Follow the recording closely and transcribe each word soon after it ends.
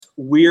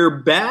We're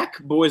back,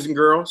 boys and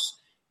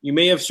girls. You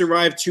may have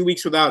survived 2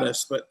 weeks without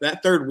us, but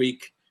that third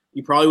week,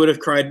 you probably would have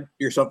cried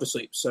yourself to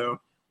sleep.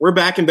 So we're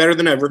back and better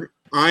than ever.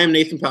 I am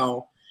Nathan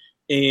Powell,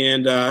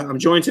 and I'm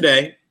joined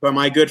today by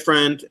my good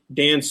friend,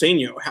 Dan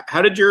Sainio.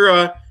 How did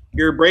your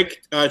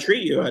break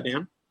treat you,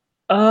 Dan?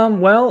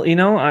 Well,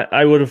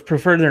 I would have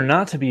preferred there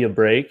not to be a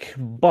break,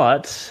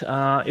 but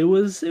it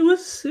was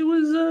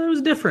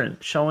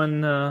different.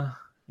 Showing,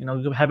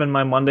 having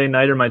my Monday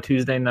night or my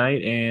Tuesday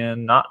night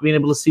and not being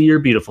able to see your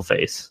beautiful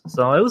face.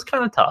 So it was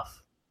kind of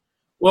tough.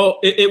 Well,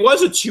 it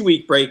was a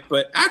 2-week break,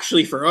 but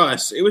actually for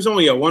us, it was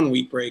only a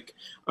 1-week break.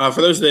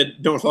 For those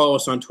that don't follow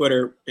us on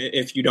Twitter,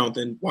 if you don't,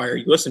 then why are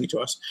you listening to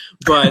us?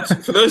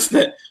 But for those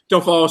that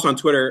don't follow us on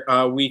Twitter,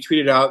 we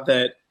tweeted out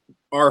that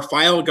our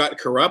file got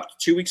corrupt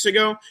 2 weeks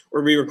ago,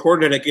 where we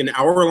recorded an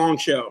hour-long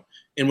show.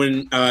 And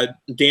when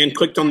Dan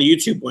clicked on the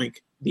YouTube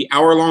link, the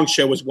hour-long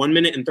show was 1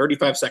 minute and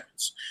 35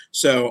 seconds.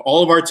 So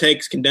all of our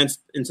takes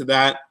condensed into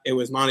that. It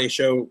was not a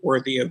show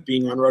worthy of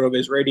being on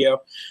RotoViz Radio.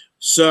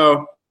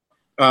 So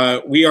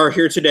we are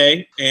here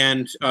today,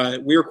 and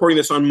we're recording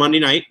this on Monday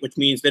night, which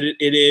means that it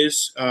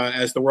is,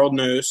 as the world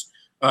knows,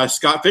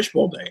 Scott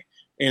Fishbowl Day.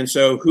 And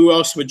so who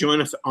else would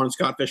join us on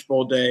Scott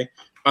Fishbowl Day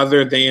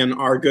other than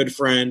our good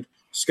friend,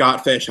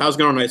 Scott Fish? How's it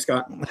going tonight,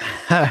 Scott?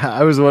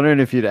 I was wondering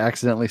if you'd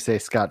accidentally say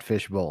Scott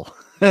Fishbowl.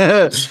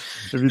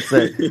 If you'd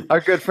say our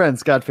good friend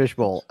Scott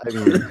Fishbowl. I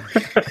mean,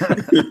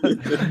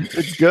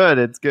 it's good.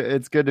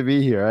 It's good to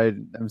be here.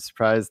 I'm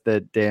surprised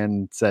that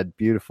Dan said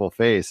beautiful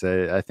face.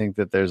 I think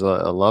that there's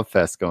a love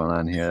fest going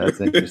on here.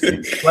 That's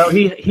interesting. Well,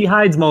 he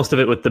hides most of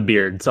it with the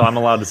beard, so I'm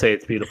allowed to say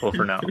it's beautiful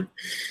for now.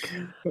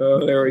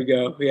 Oh, there we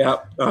go. Yeah,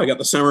 I got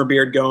the summer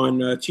beard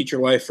going. Teacher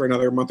life for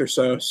another month or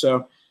so.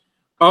 So,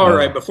 all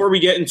right. Before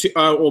we get into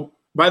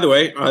by the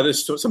way,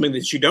 this is something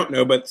that you don't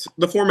know, but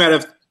the format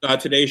of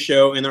today's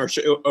show and our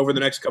show over the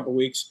next couple of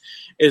weeks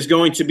is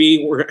going to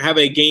be, we're going to have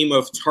a game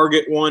of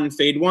target one,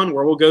 fade one,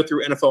 where we'll go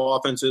through NFL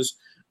offenses.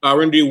 We're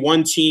going to do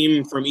one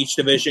team from each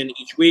division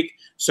each week.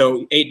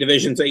 So 8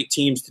 divisions, 8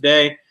 teams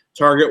today,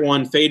 target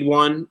one, fade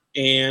one.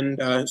 And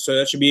so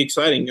that should be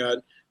exciting. We're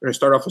going to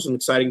start off with some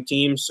exciting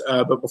teams.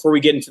 But before we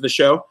get into the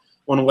show,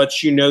 I want to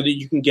let you know that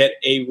you can get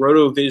a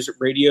RotoViz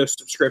Radio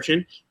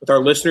subscription with our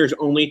listeners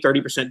only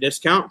 30%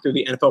 discount through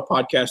the NFL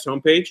Podcast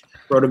homepage,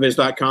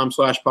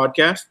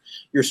 rotoviz.com/podcast.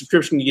 Your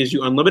subscription gives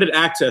you unlimited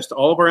access to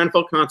all of our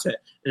NFL content,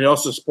 and it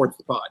also supports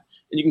the pod.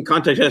 And you can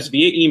contact us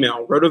via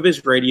email,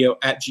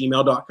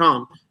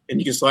 rotovizradio@gmail.com, and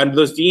you can slide into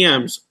those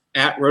DMs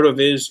at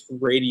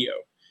RotoVizRadio.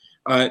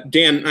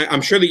 Dan,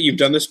 I'm sure that you've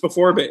done this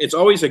before, but it's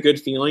always a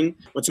good feeling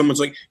when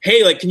someone's like,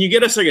 hey, can you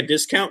get us a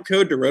discount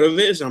code to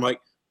RotoViz? And I'm like,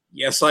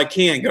 yes, I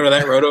can. Go to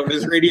that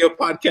RotoViz Radio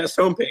podcast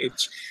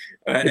homepage.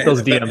 Get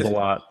those DMs a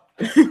lot.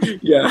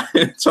 Yeah,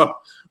 so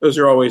those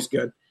are always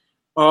good.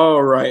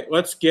 All right,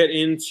 let's get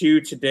into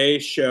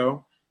today's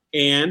show.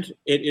 And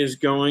it is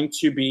going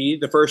to be,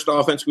 the first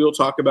offense we'll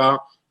talk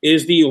about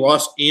is the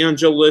Los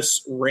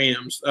Angeles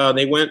Rams.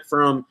 They went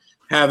from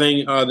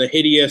having the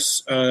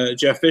hideous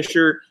Jeff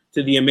Fisher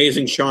to the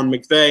amazing Sean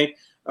McVay.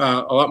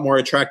 A lot more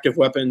attractive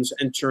weapons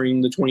entering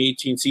the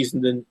 2018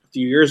 season than a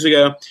few years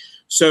ago.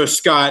 So,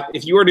 Scott,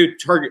 if you were to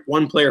target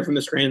one player from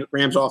this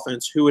Rams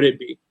offense, who would it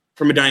be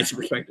from a dynasty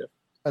perspective?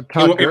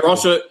 We're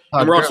also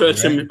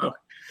assuming.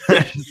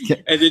 Right?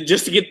 And then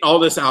just to get all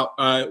this out,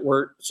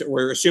 we're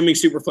assuming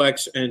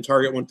Superflex and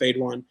target one, fade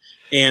one.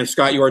 And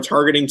Scott, you are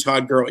targeting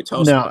Todd Gurley.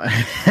 Tell us. No,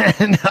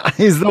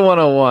 he's the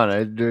 101.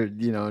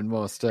 In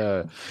most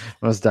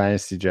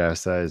dynasty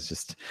drafts, I was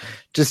just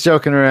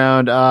joking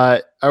around.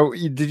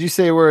 Did you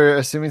say we're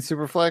assuming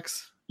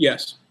Superflex?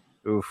 Yes.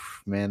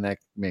 Oof, man, that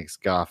makes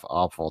Goff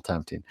awful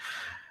tempting.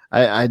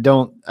 I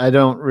don't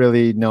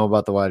really know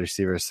about the wide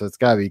receivers, so it's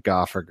got to be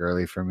Goff or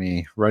Gurley for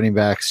me. Running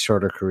backs,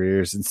 shorter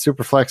careers, and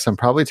Superflex, I'm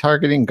probably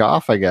targeting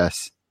Goff, I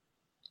guess.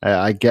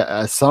 I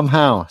get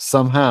somehow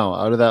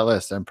out of that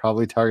list, I'm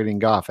probably targeting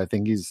Goff. I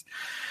think he's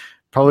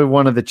probably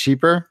one of the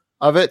cheaper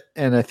of it,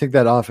 and I think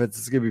that offense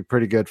is going to be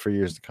pretty good for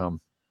years to come.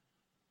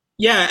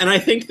 Yeah, and I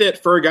think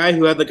that for a guy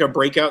who had a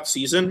breakout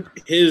season,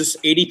 his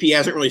ADP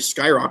hasn't really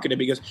skyrocketed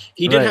because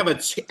he did have an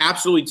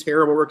absolutely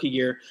terrible rookie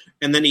year,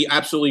 and then he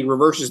absolutely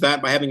reverses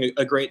that by having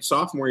a great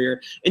sophomore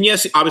year. And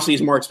yes, obviously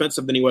he's more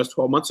expensive than he was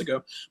 12 months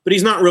ago, but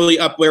he's not really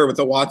up there with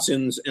the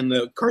Watsons and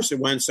the Carson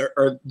Wentz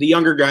or the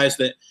younger guys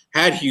that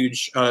had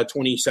huge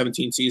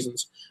 2017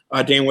 seasons.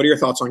 Dan, what are your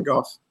thoughts on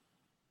Goff?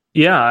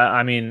 Yeah,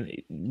 I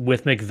mean,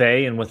 with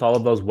McVay and with all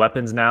of those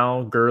weapons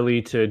now,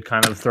 Gurley to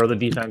kind of throw the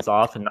defense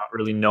off and not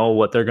really know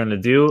what they're going to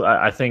do,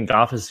 I think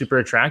Goff is super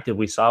attractive.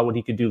 We saw what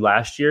he could do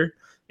last year,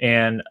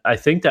 and I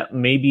think that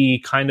maybe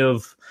kind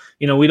of,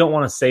 we don't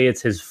want to say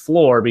it's his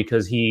floor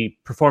because he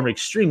performed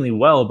extremely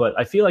well, but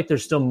I feel like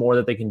there's still more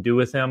that they can do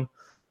with him.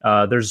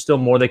 There's still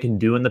more they can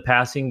do in the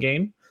passing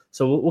game.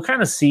 So we'll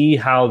kind of see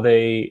how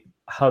they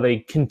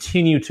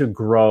continue to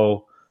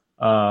grow.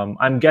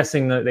 I'm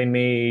guessing that they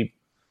may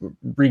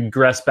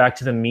regress back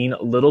to the mean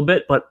a little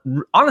bit, but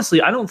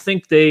honestly, I don't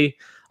think they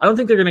I don't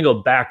think they're going to go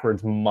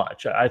backwards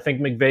much. I think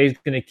McVay's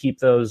going to keep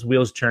those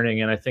wheels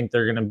turning, and I think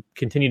they're going to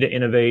continue to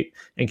innovate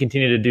and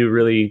continue to do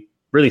really,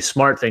 really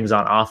smart things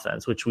on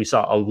offense, which we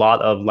saw a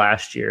lot of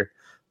last year.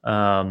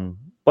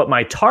 But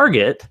my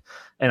target,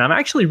 and I'm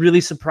actually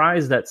really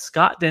surprised that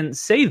Scott didn't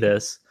say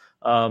this,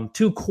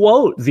 to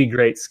quote the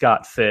great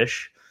Scott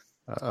Fish,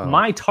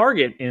 my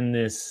target in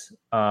this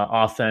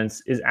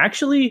offense is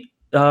actually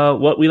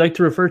what we like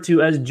to refer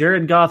to as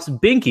Jared Goff's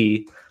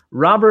binky,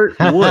 Robert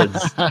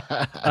Woods.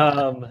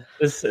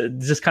 This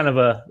is just kind of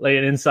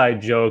an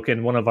inside joke.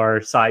 In one of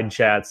our side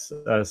chats,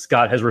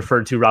 Scott has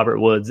referred to Robert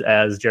Woods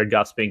as Jared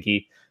Goff's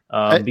binky.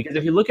 Because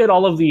if you look at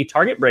all of the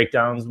target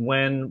breakdowns,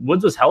 when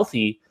Woods was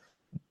healthy,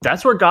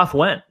 that's where Goff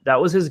went.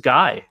 That was his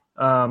guy.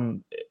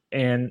 And,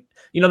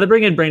 they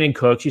bring in Brandon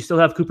Cooks. You still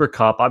have Cooper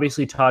Kupp.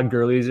 Obviously, Todd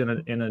Gurley's in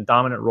a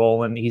dominant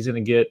role, and he's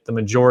going to get the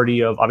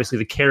majority of, obviously,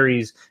 the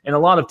carries and a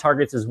lot of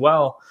targets as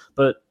well.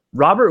 But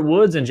Robert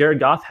Woods and Jared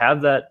Goff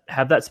have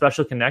that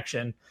special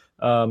connection.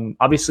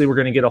 Obviously, we're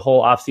going to get a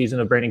whole offseason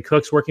of Brandon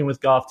Cooks working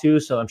with Goff too,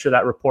 so I'm sure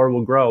that rapport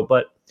will grow.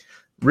 But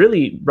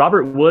really,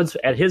 Robert Woods,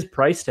 at his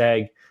price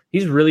tag,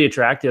 he's really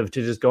attractive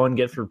to just go and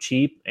get for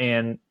cheap.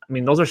 And,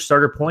 those are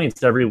starter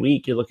points every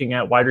week. You're looking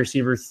at wide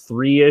receiver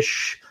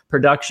 3-ish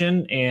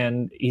production,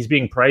 and he's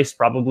being priced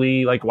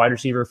probably like wide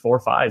receiver 4 or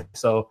 5.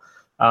 So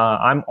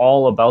I'm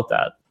all about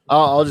that.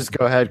 I'll just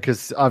go ahead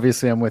because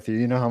obviously I'm with you.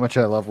 You know how much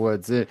I love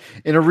Woods in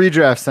a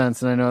redraft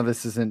sense. And I know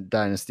this isn't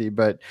Dynasty,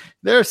 but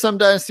there are some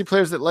Dynasty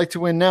players that like to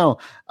win now.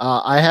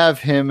 I have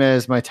him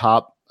as my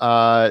top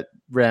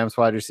Rams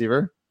wide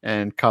receiver,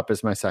 and Kupp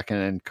is my second,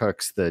 and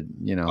Cooks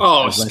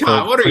Oh,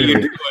 Scott, what are you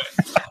doing?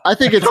 I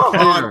think it's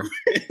clear.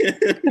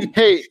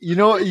 Hey, you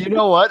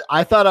know what?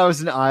 I thought I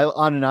was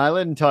on an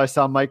island until I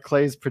saw Mike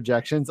Clay's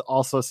projections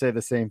also say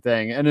the same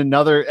thing,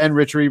 and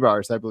Rich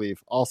Rebar's, I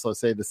believe, also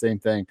say the same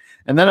thing.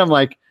 And then I'm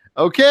like,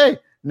 okay,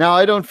 now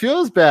I don't feel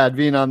as bad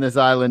being on this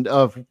island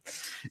of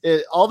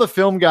it. All the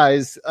film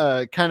guys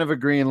kind of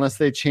agree, unless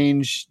they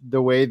change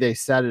the way they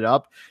set it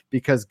up,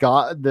 because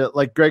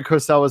like Greg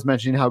Cosell was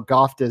mentioning how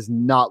Goff does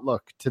not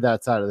look to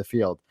that side of the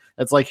field.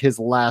 That's like his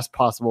last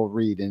possible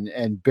read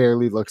and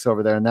barely looks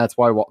over there. And that's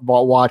why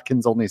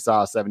Watkins only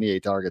saw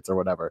 78 targets or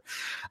whatever.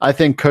 I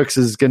think Cooks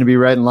is going to be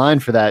right in line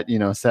for that,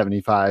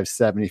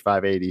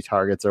 75, 80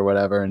 targets or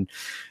whatever, and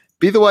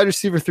be the wide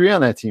receiver 3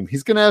 on that team.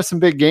 He's going to have some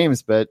big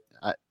games, but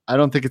I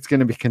don't think it's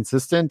going to be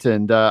consistent.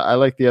 And I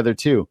like the other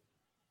two.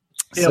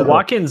 Yeah, so,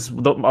 Watkins,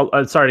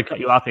 sorry to cut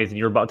you off, Nathan.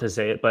 You were about to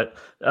say it, but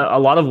a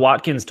lot of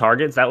Watkins'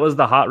 targets, that was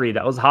the hot read.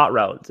 That was hot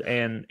routes.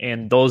 And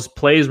those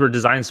plays were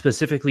designed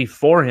specifically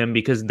for him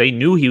because they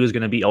knew he was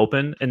going to be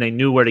open and they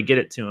knew where to get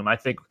it to him. I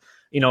think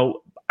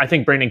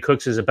Brandon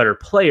Cooks is a better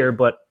player,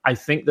 but I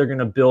think they're going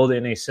to build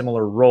in a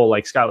similar role.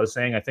 Like Scott was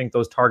saying, I think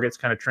those targets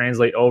kind of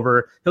translate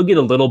over. He'll get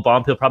a little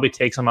bump. He'll probably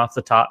take some off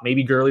the top.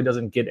 Maybe Gurley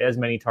doesn't get as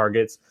many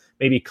targets.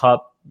 Maybe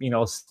Kupp,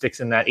 sticks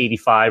in that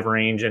 85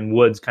 range, and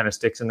Woods kind of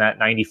sticks in that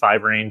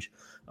 95 range.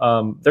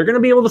 They're going to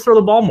be able to throw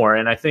the ball more.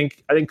 And I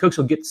think Cooks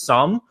will get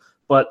some,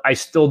 but I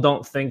still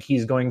don't think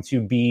he's going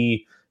to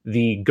be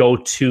the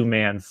go-to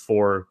man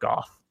for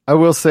Goff. I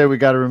will say we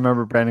got to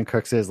remember Brandon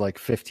Cooks is like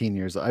 15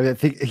 years old. I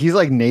think he's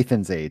like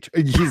Nathan's age.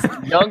 He's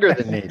younger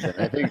than Nathan.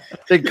 I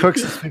think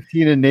Cooks is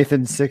 15 and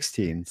Nathan's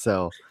 16.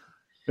 So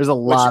there's a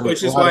lot.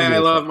 Which is why I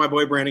love my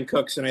boy Brandon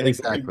Cooks, and I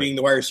think being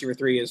the wide receiver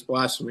 3 is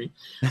blasphemy.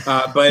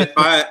 But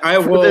I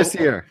will this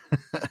year.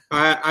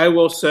 I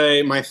will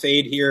say my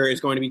fade here is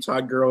going to be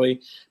Todd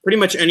Gurley. Pretty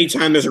much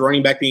anytime there's a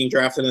running back being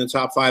drafted in the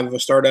top 5 of a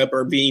startup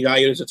or being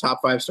valued as a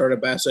top 5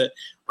 startup asset,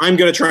 I'm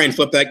going to try and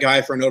flip that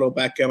guy for an Odell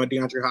Beckham, a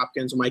DeAndre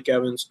Hopkins, a Mike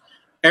Evans.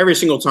 Every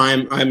single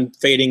time I'm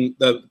fading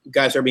the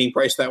guys that are being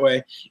priced that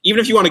way. Even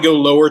if you want to go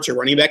lower to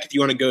running back, if you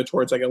want to go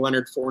towards like a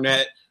Leonard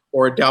Fournette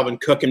or a Dalvin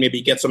Cook and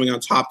maybe get something on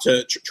top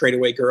to trade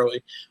away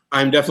Gurley,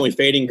 I'm definitely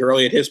fading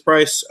Gurley at his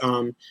price,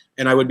 and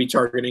I would be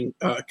targeting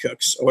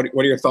Cooks. What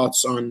are your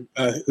thoughts on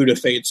who to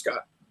fade,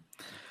 Scott?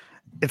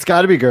 It's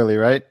got to be Gurley,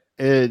 right?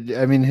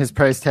 His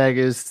price tag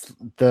is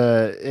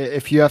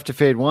if you have to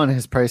fade one,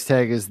 his price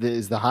tag is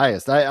the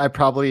highest. I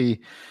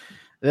probably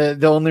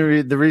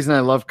the reason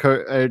I love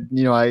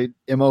I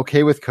am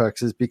okay with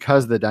Cooks is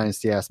because of the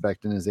dynasty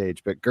aspect in his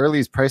age. But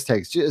Gurley's price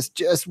tag is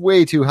just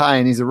way too high,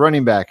 and he's a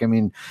running back.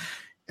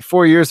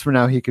 4 years from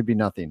now he could be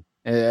nothing.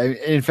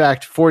 In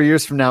fact, 4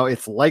 years from now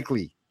it's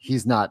likely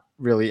he's not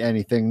really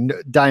anything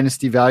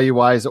dynasty value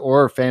wise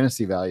or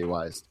fantasy value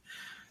wise.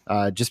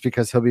 Just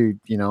because he'll be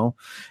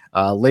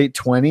late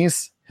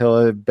 20s.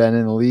 He'll have been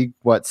in the league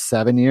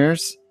 7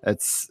 years.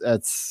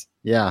 He's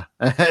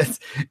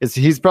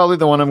probably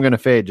the one I'm going to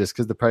fade just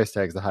because the price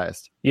tag is the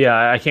highest.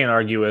 Yeah, I can't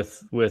argue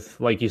with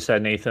like you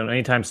said, Nathan.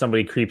 Anytime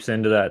somebody creeps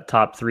into that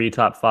top 3,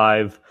 top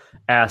 5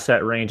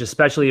 asset range,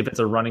 especially if it's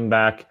a running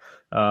back,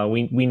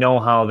 we know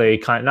how they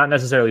not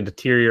necessarily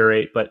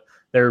deteriorate, but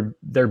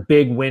their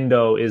big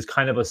window is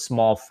kind of a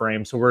small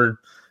frame. So we're,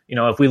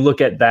 if we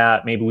look at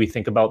that, maybe we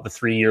think about the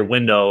 3-year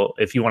window,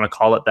 if you want to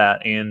call it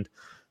that, and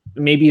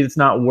maybe it's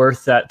not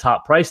worth that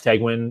top price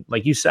tag when,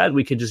 like you said,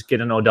 we could just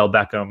get an Odell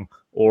Beckham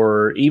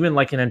or even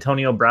like an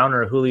Antonio Brown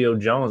or a Julio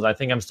Jones. I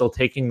think I'm still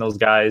taking those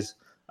guys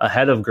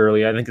ahead of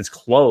Gurley. I think it's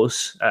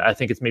close. I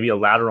think it's maybe a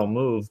lateral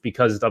move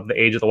because of the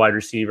age of the wide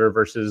receiver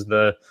versus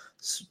the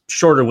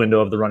shorter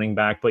window of the running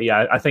back. But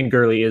yeah, I think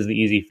Gurley is the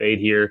easy fade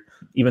here,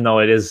 even though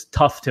it is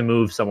tough to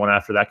move someone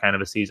after that kind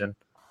of a season.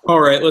 All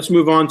right, let's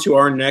move on to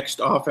our next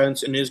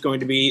offense, and it is going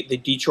to be the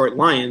Detroit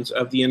Lions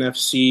of the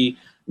NFC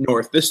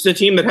North. This is a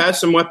team that has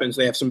some weapons.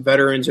 They have some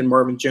veterans in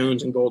Marvin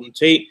Jones and Golden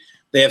Tate.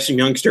 They have some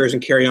youngsters in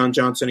Kerryon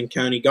Johnson and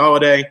Kenny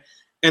Golladay.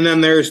 And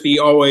then there's the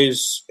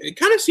always, it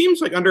kind of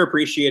seems like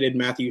underappreciated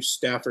Matthew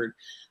Stafford.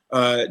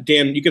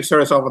 Dan, you can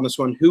start us off on this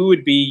one. Who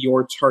would be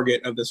your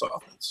target of this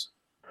offense?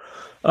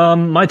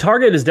 My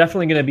target is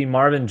definitely going to be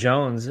Marvin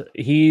Jones.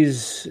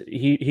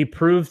 He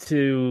proved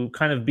to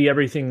kind of be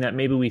everything that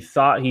maybe we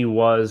thought he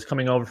was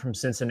coming over from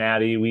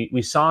Cincinnati.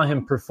 We saw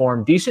him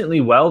perform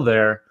decently well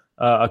there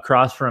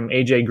across from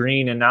AJ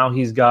Green, and now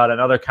he's got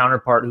another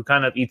counterpart who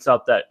kind of eats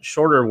up that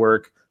shorter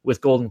work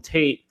with Golden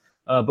Tate.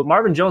 But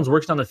Marvin Jones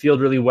works on the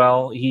field really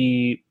well.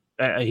 He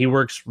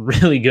works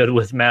really good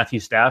with Matthew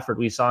Stafford.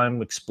 We saw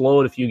him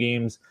explode a few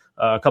games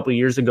a couple of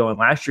years ago, and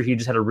last year he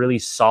just had a really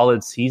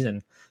solid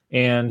season.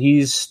 And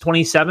he's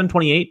 27,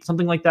 28,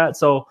 something like that.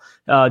 So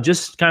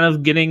just kind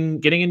of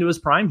getting into his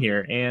prime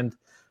here. And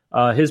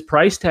his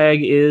price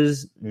tag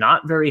is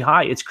not very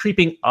high. It's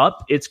creeping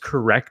up. It's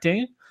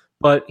correcting.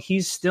 But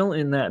he's still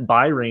in that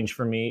buy range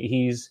for me.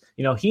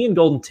 He and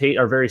Golden Tate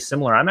are very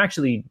similar. I'm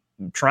actually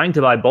trying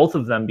to buy both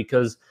of them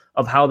because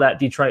of how that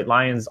Detroit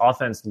Lions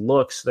offense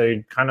looks.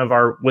 They kind of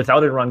are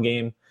without a run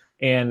game,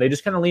 and they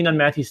just kind of lean on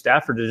Matthew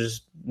Stafford to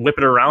just whip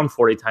it around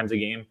 40 times a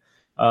game.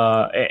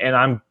 And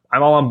I'm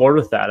all on board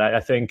with that. I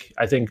think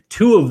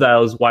two of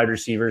those wide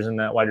receivers in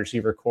that wide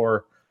receiver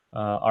core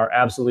are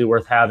absolutely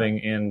worth having,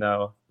 and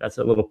that's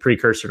a little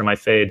precursor to my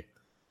fade.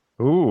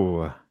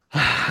 Ooh.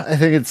 I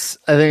think it's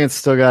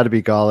still got to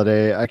be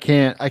Golladay.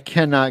 I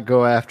cannot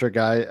go after a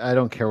guy. I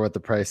don't care what the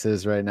price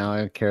is right now. I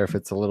don't care if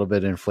it's a little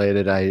bit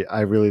inflated.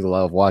 I really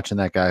love watching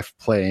that guy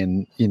play.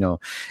 And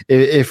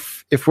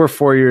if we're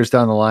 4 years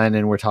down the line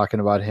and we're talking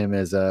about him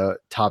as a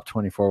top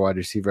 24 wide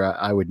receiver,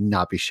 I would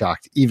not be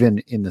shocked even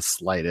in the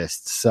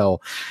slightest.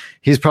 So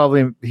he's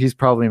probably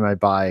my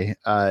buy.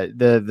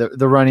 The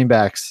running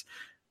backs.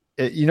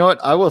 You know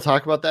what? I will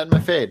talk about that in my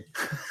fade.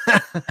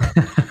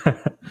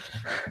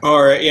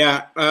 All right,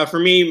 yeah. For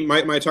me,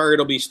 my target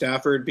will be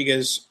Stafford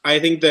because I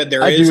think that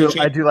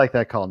I do like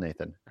that call,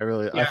 Nathan. I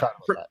thought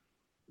about that.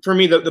 For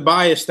me, the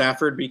buy is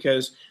Stafford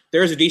because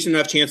there is a decent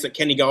enough chance that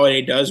Kenny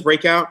Golladay does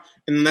break out,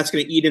 and then that's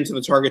going to eat into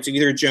the targets of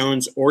either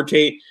Jones or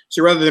Tate.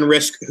 So rather than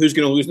risk who's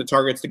going to lose the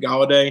targets to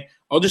Golladay,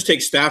 I'll just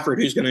take Stafford,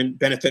 who's going to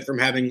benefit from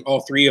having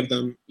all three of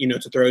them,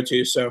 to throw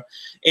to. So,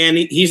 and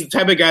he's the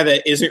type of guy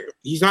that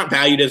he's not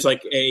valued as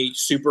like a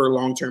super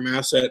long-term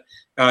asset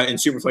in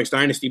Superflex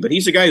Dynasty, but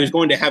he's a guy who's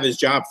going to have his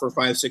job for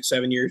 5, 6,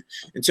 7 years,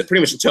 and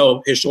pretty much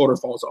until his shoulder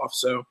falls off.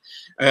 So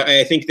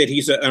I think that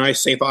he's a nice,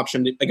 safe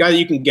option, a guy that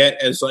you can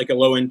get as like a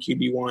low-end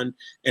QB1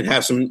 and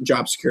have some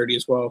job security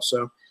as well.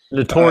 So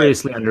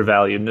notoriously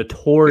undervalued.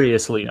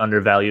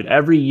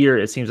 Every year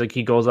it seems like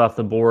he goes off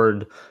the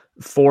board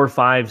 4,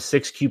 5,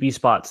 6 QB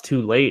spots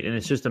too late, and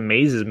it just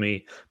amazes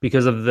me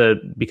because of the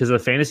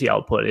fantasy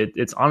output.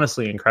 It's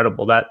honestly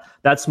incredible.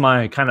 That's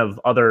my kind of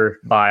other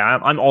buy.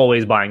 I'm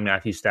always buying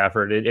Matthew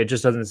Stafford. It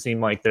just doesn't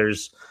seem like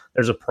there's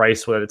a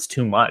price where it's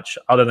too much,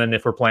 other than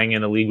if we're playing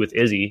in a league with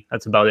Izzy.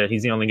 That's about it.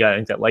 He's the only guy I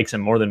think that likes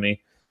him more than me.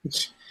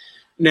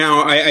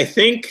 Now, I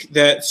think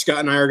that Scott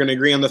and I are going to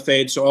agree on the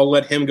fade, so I'll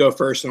let him go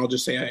first, and I'll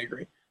just say I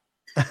agree.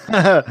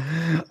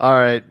 All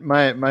right.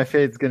 My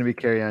fade's going to be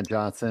Kerryon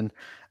Johnson.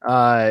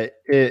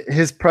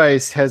 His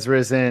price has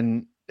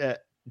risen,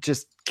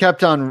 just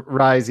kept on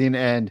rising.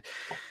 And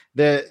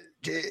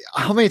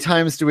how many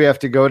times do we have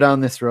to go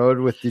down this road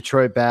with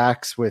Detroit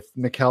backs, with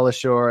Mikel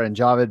Ashore and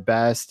Javid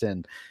Best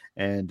and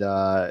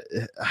Amir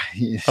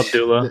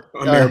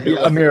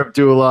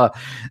Abdullah,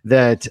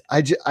 that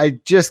I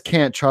just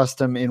can't trust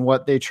them in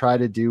what they try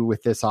to do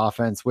with this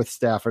offense with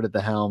Stafford at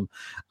the helm.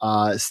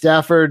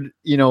 Stafford,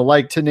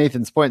 like to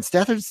Nathan's point,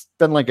 Stafford's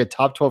been like a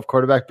top 12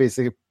 quarterback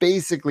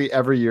basically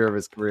every year of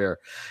his career.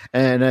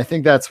 And I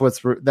think that's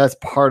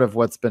part of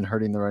what's been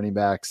hurting the running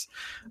backs.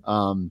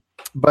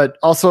 But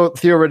also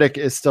Theo Riddick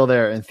is still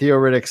there, and Theo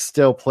Riddick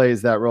still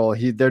plays that role.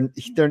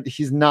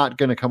 He's not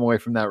going to come away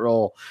from that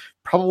role.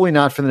 Probably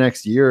not for the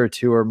next year or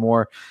two or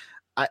more.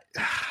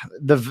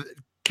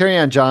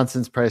 Kerryon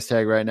Johnson's price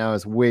tag right now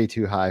is way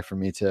too high for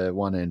me to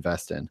want to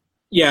invest in.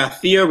 Yeah,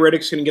 Theo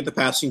Riddick's going to get the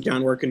passing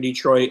down work in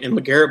Detroit, and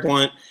LeGarrette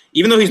Blount,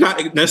 even though he's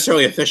not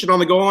necessarily efficient on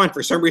the goal line,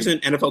 for some reason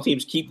NFL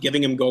teams keep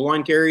giving him goal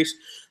line carries.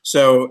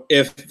 So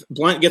if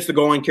Blount gets the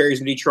goal line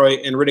carries in Detroit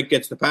and Riddick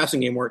gets the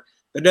passing game work,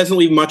 that doesn't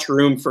leave much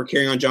room for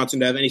Kerryon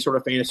Johnson to have any sort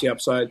of fantasy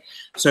upside.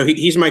 So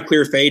he's my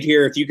clear fade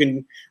here. If you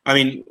can,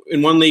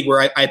 in one league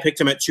where I picked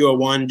him at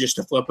 201 just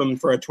to flip him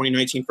for a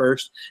 2019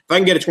 first. If I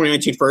can get a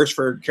 2019 first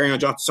for Kerryon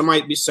Johnson, some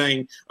might be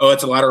saying, oh,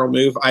 it's a lateral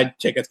move. I'd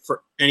take it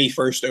for any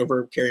first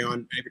over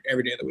Kerryon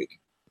every day of the week.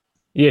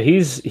 Yeah,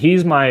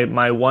 he's my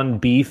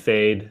 1B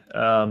fade.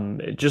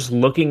 Just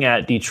looking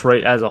at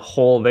Detroit as a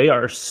whole, they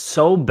are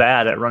so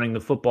bad at running the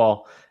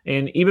football,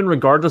 and even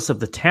regardless of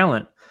the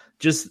talent,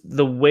 just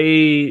the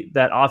way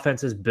that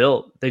offense is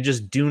built, they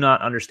just do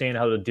not understand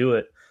how to do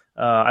it.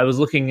 I was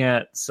looking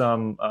at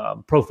some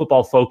Pro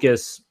Football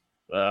Focus,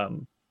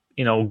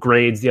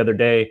 grades the other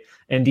day,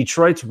 and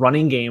Detroit's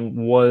running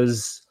game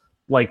was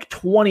like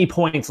 20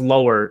 points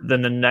lower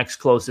than the next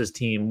closest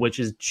team, which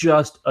is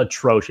just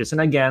atrocious. And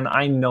again,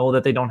 I know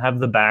that they don't have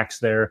the backs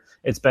there.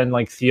 It's been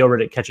like Theo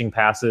Riddick catching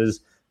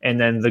passes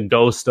and then the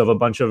ghost of a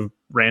bunch of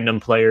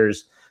random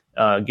players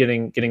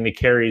getting the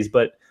carries.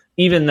 But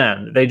even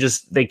then,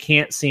 they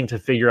can't seem to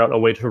figure out a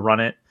way to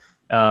run it.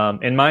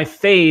 And my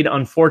fade,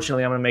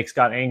 unfortunately, I'm going to make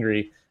Scott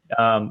angry,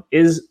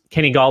 is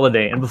Kenny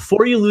Golladay. And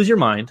before you lose your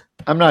mind,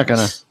 I'm not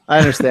gonna. I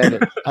understand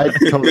it. I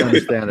totally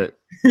understand it.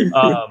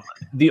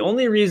 The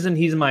only reason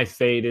he's my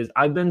fade is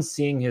I've been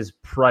seeing his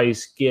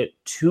price get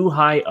too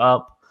high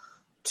up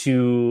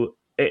to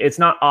it's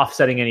not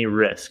offsetting any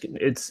risk.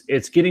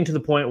 It's getting to the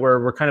point where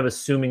we're kind of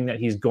assuming that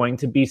he's going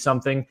to be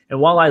something. And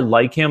while I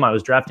like him, I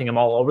was drafting him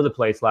all over the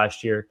place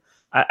last year.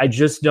 I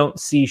just don't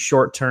see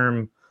short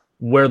term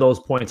where those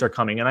points are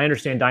coming. And I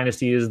understand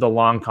Dynasty is the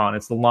long con,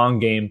 it's the long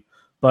game,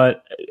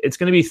 but it's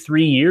going to be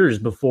 3 years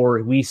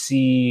before we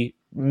see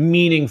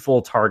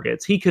meaningful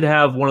targets. He could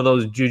have one of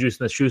those Juju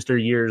Smith-Schuster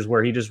years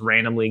where he just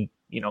randomly,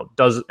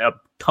 does a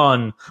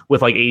ton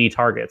with like 80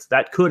 targets.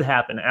 That could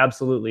happen,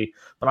 absolutely.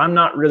 But I'm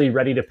not really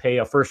ready to pay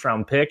a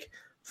first-round pick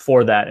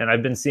for that, and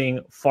I've been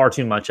seeing far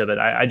too much of it.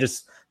 I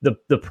just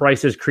the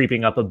price is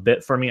creeping up a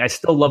bit for me. I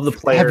still love the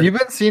player. Have you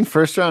been seeing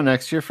first round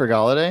next year for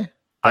Golladay?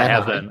 I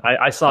have been.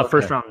 I saw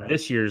first round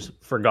this year's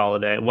for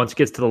Golladay. Once it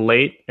gets to the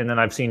late, and then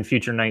I've seen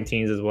future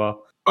 19s as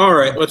well. All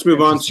right, let's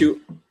move on to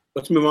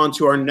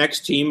our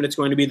next team, and it's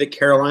going to be the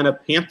Carolina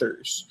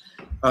Panthers.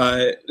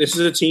 This is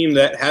a team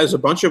that has a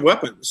bunch of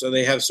weapons. So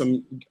they have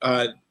some,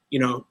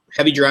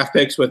 heavy draft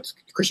picks with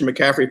Christian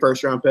McCaffrey,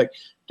 first-round pick,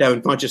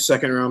 Devin Funchess,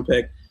 second-round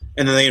pick,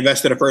 and then they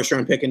invested a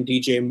first-round pick in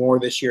DJ Moore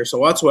this year. So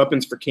lots of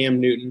weapons for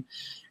Cam Newton,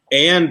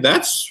 and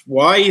that's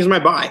why he's my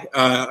buy.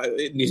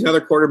 He's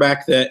another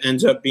quarterback that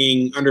ends up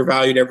being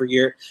undervalued every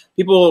year.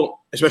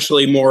 People,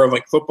 especially more of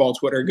like football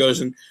Twitter,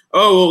 goes and,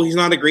 oh, well, he's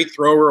not a great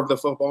thrower of the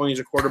football, and he's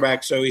a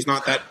quarterback, so he's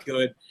not that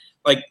good.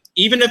 Like,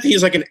 even if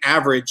he's like an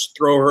average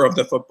thrower of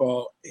the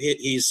football,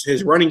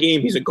 his running game,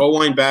 he's a goal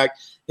line back.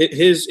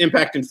 His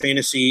impact in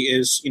fantasy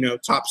is,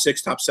 top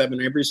 6, top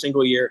 7 every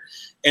single year.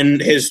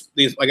 And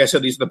like I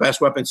said, these are the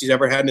best weapons he's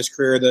ever had in his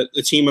career.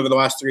 The team over the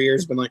last 3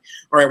 years has been like,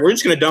 all right, we're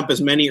just going to dump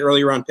as many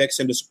early round picks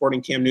into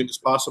supporting Cam Newton as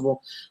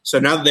possible. So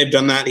now that they've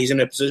done that, he's in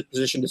a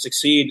position to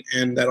succeed,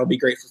 and that'll be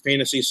great for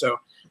fantasy. So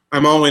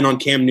I'm all in on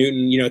Cam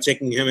Newton,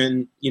 taking him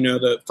in,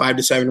 the 5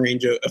 to 7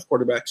 range of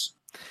quarterbacks.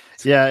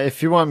 Yeah,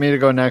 if you want me to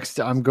go next,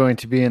 I'm going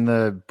to be in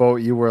the boat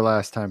you were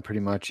last time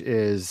pretty much.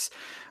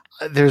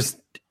 There's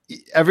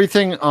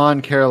everything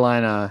on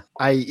Carolina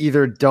I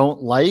either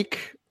don't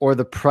like or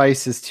the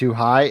price is too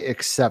high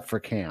except for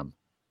Cam.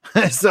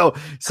 so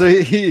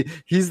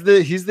he's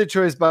the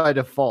choice by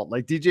default.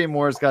 Like DJ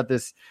Moore's got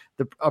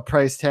a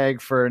price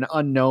tag for an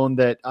unknown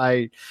that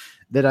I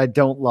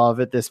don't love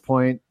at this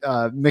point.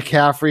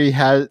 McCaffrey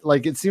has,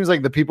 like, it seems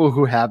like the people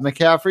who have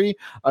McCaffrey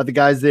are the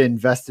guys that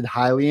invested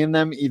highly in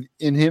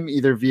him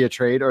either via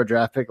trade or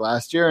draft pick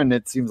last year. And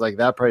it seems like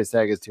that price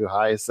tag is too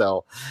high.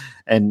 So,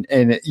 and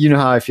you know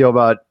how I feel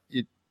about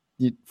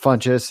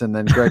Funchess and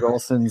then Greg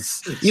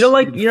Olson's. You're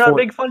not a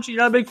big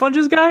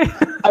Funchess guy.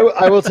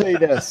 I will tell you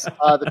this.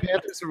 The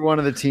Panthers are one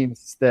of the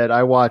teams that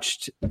I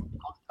watched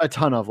a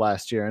ton of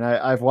last year. And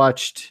I've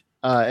watched,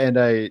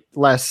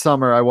 last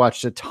summer I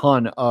watched a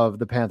ton of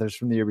the Panthers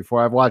from the year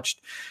before. I've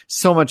watched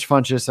so much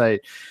Funchess.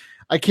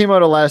 I came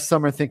out of last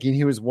summer thinking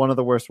he was one of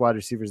the worst wide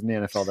receivers in the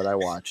NFL that I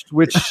watched,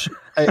 which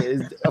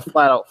is a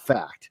flat out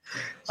fact.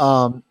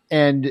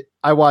 And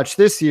I watched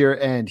this year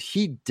and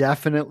he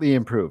definitely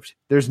improved.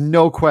 There's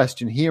no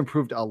question. He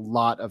improved a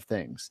lot of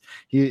things.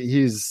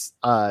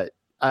 I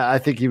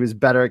think he was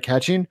better at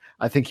catching.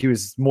 I think he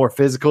was more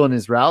physical in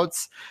his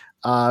routes.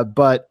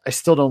 But I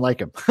still don't like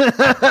him.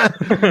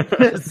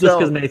 Just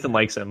because Nathan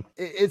likes him.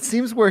 It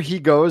seems where he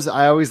goes,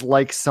 I always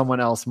like someone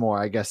else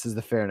more, I guess, is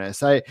the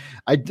fairness.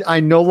 I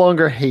no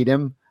longer hate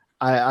him.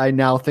 I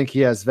now think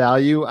he has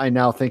value. I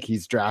now think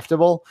he's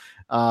draftable.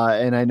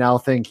 And I now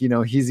think,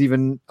 he's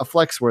even a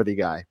flex-worthy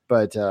guy.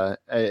 But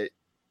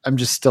I'm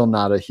just still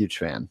not a huge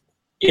fan.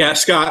 Yeah,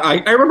 Scott, I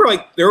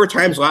remember there were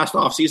times last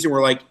offseason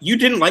where you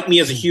didn't like me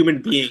as a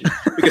human being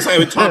because I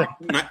would talk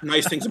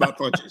nice things about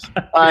Funchess.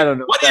 I don't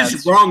know. What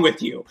is wrong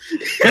with you?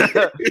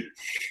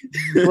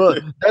 Well,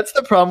 that's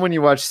the problem when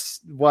you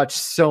watch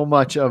so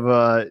much of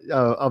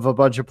a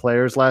bunch of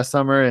players last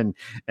summer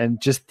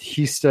and just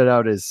he stood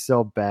out as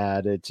so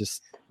bad. It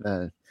just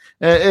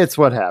It's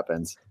what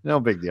happens. No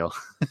big deal.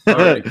 All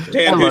right.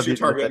 Dan, who's your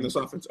target in this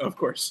offense? Of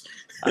course.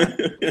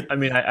 I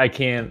mean, I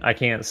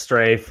can't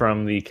stray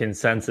from the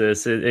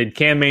consensus.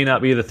 It may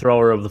not be the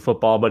thrower of the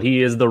football, but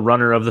he is the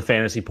runner of the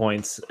fantasy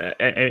points.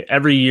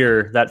 Every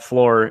year, that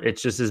floor, it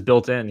just is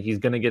built in. He's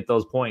going to get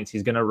those points.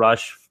 He's going to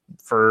rush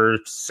for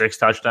 6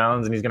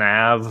 touchdowns, and he's going to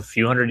have a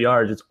few hundred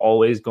yards. It's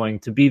always going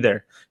to be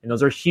there. And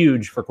those are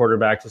huge for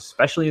quarterbacks,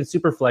 especially in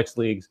super flex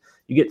leagues.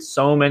 You get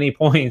so many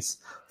points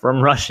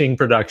from rushing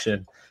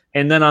production.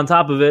 And then on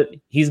top of it,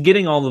 he's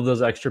getting all of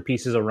those extra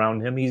pieces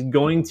around him. He's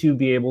going to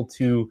be able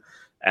to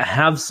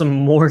have some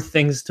more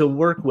things to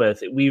work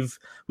with. We've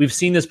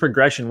seen this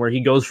progression where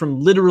he goes from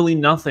literally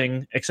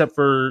nothing except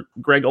for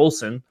Greg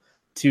Olsen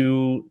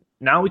to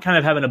now we kind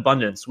of have an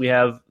abundance. We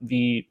have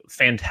the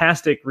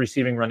fantastic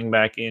receiving running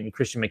back in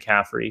Christian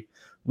McCaffrey.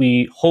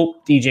 We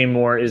hope DJ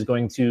Moore is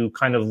going to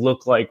kind of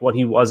look like what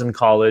he was in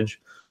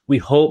college. We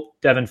hope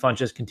Devin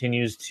Funchess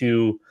continues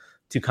to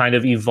kind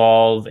of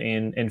evolve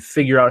and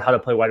figure out how to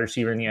play wide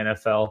receiver in the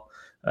NFL.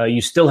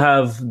 You still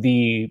have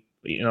the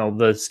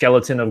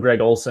skeleton of Greg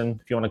Olsen,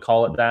 if you want to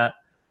call it that.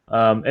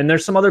 And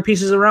there's some other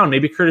pieces around.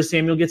 Maybe Curtis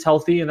Samuel gets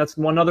healthy, and that's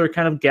one other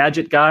kind of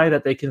gadget guy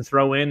that they can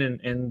throw in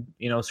and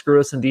screw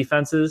us in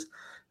defenses.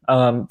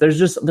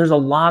 There's a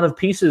lot of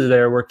pieces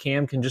there where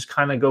Cam can just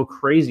kind of go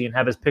crazy and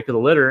have his pick of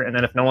the litter, and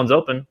then if no one's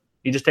open,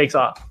 he just takes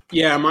off.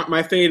 Yeah,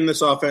 my fade in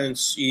this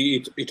offense,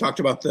 you talked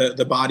about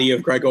the body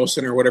of Greg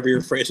Olsen or whatever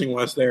your phrasing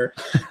was there.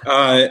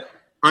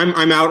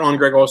 I'm out on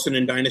Greg Olsen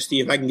in Dynasty.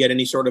 If I can get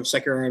any sort of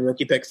second-round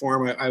rookie pick for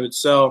him, I would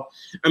sell.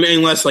 I mean,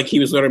 unless he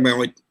was literally my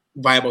only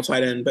viable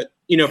tight end. But,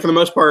 for the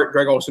most part,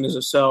 Greg Olsen is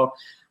a sell.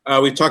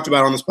 We've talked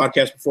about on this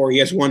podcast before. He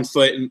has 1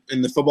 foot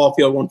in the football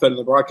field, 1 foot in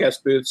the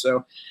broadcast booth.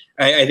 So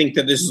I think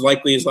that this is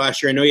likely his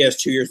last year. I know he has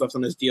 2 years left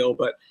on his deal,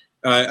 but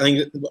I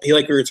think he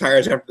likely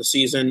retires after the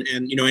season.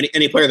 And,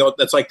 any player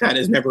that's like that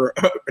is never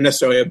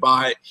necessarily a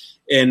buy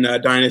in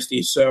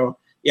Dynasty. So,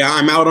 yeah,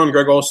 I'm out on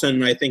Greg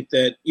Olsen. I think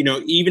that,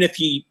 even if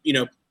he,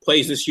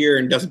 plays this year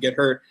and doesn't get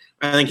hurt,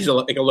 I think he's a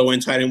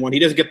low-end tight end one. He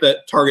doesn't get the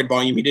target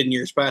volume he did in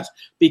years past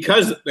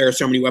because there are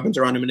so many weapons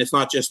around him, and it's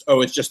not just,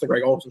 it's just the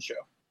Greg Olsen show.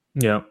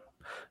 Yeah.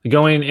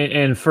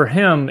 And for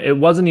him, it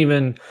wasn't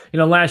even,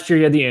 last year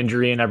he had the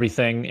injury and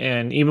everything,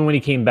 and even when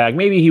he came back,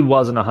 maybe he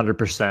wasn't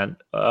 100%,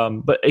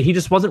 but he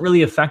just wasn't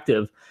really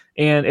effective.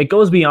 And it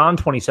goes beyond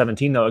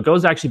 2017, though. It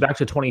goes actually back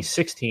to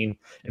 2016.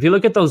 If you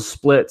look at those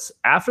splits,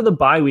 after the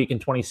bye week in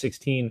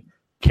 2016,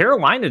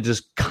 Carolina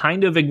just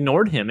kind of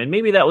ignored him. And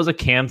maybe that was a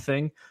Cam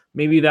thing.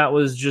 Maybe that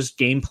was just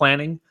game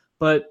planning.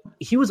 But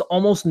he was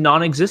almost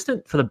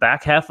non-existent for the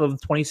back half of the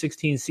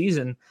 2016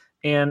 season.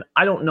 And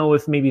I don't know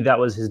if maybe that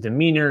was his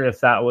demeanor, if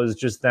that was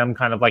just them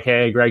kind of like,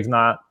 hey, Greg's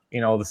not,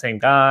 the same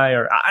guy.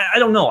 Or I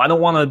don't know. I don't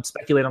want to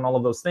speculate on all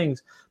of those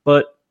things.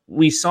 But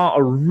we saw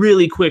a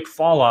really quick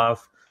fall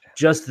off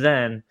just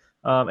then.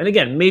 And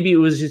again, maybe it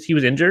was just he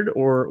was injured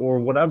or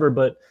whatever.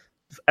 But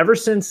ever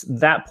since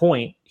that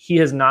point, he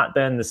has not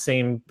been the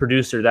same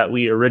producer that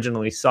we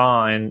originally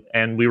saw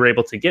and we were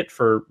able to get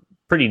for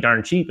pretty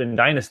darn cheap in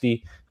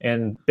Dynasty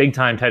and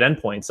big-time tight end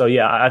points. So,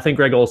 yeah, I think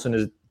Greg Olsen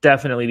is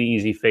definitely the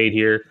easy fade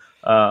here,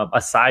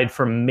 aside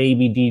from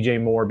maybe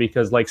DJ Moore,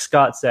 because like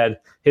Scott said,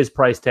 his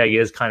price tag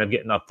is kind of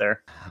getting up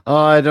there. Oh,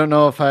 I don't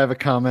know if I have a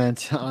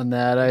comment on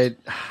that.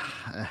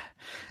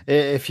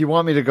 If you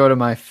want me to go to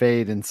my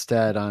fade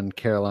instead on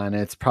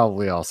Carolina, it's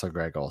probably also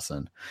Greg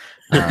Olsen.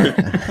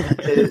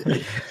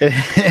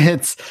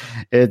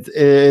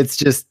 It's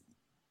just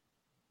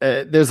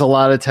there's a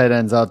lot of tight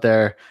ends out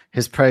there.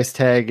 His price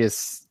tag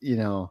is,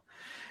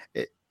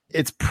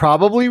 it's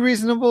probably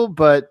reasonable,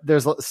 but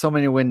there's so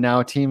many win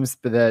now teams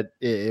that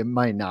it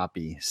might not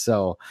be.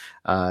 So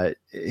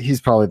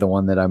he's probably the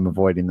one that I'm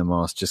avoiding the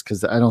most, just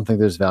because I don't think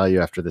there's value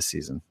after the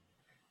season.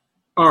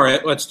 All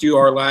right, let's do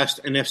our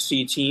last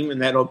NFC team,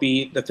 and that'll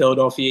be the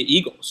Philadelphia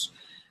Eagles.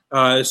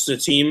 This is a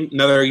team,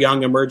 another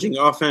young emerging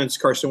offense,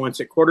 Carson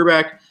Wentz at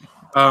quarterback.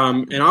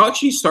 And I'll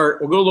actually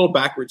we'll go a little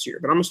backwards here,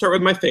 but I'm going to start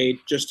with my fade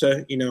just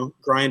to,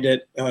 grind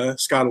at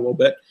Scott a little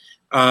bit.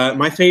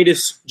 My fade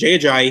is Jay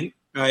Ajayi.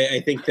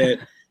 I think that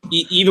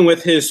even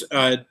with his,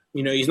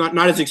 he's not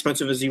as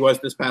expensive as he was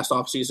this past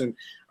offseason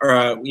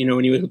or,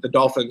 when he was with the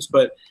Dolphins,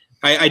 but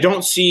I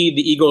don't see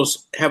the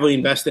Eagles heavily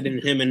invested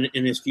in him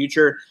in his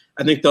future.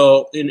 I think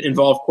they'll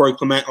involve Corey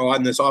Clement a lot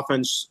in this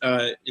offense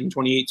in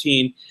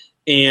 2018.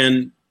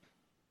 And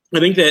I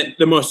think that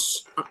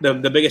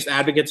the biggest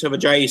advocates of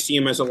Ajayi see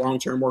him as a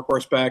long-term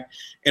workhorse back.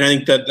 And I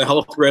think that the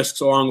health risks,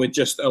 along with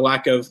just a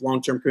lack of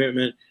long-term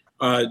commitment,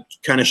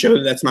 kind of show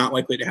that that's not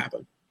likely to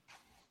happen.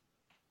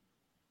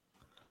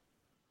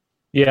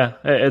 Yeah,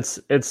 it's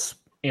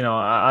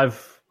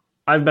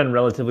I've been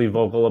relatively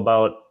vocal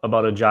about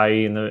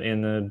Ajayi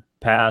in the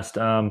past.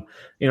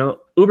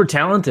 Uber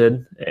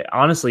talented.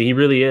 Honestly, he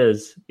really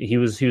is. He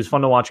was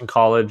fun to watch in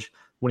college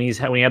when he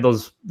had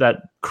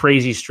that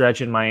crazy stretch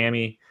in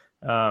Miami.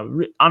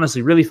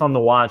 Honestly, really fun to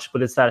watch.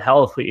 But it's that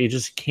health. You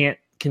just can't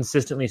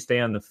consistently stay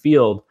on the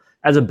field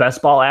as a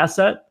best ball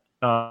asset,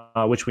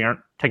 which we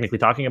aren't technically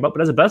talking about.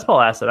 But as a best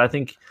ball asset, I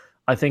think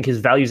I think his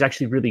value is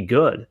actually really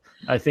good.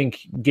 I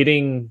think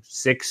getting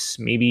 6,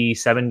 maybe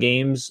 7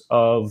 games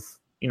of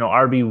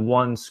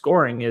RB1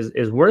 scoring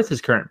is worth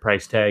his current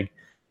price tag.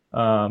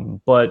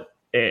 But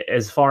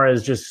as far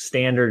as just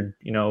standard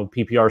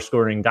PPR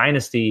scoring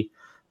Dynasty,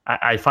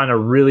 I find it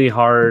really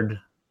hard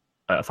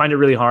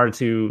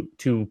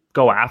to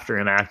go after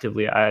him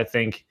actively. I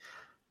think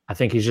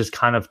he's just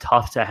kind of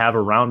tough to have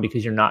around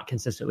because you're not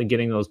consistently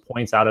getting those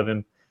points out of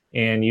him,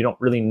 and you don't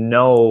really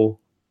know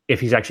if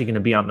he's actually going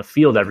to be on the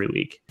field every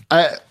week.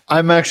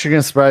 I'm actually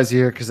going to surprise you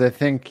here because I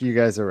think you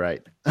guys are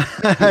right.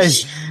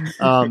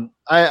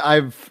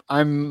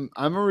 I'm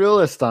a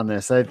realist on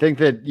this. I think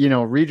that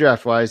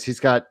redraft wise, he's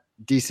got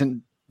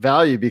decent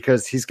value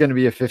because he's going to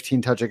be a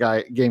 15 touch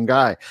game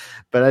guy,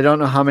 but I don't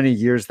know how many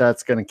years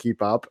that's going to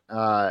keep up.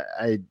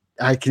 I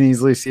can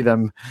easily see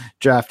them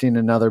drafting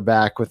another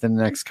back within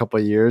the next couple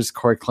of years.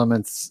 Corey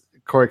Clement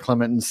and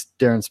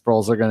Darren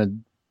Sproles are going to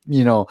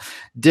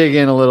dig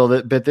in a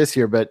little bit this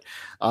year, but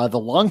the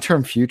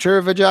long-term future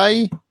of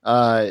Ajayi,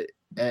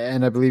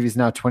 and I believe he's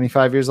now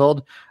 25 years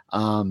old.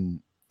 The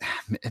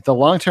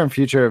long-term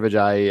future of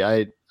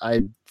Ajayi,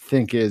 I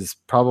think is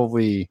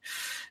probably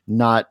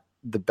not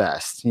the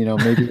best,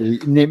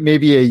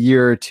 maybe a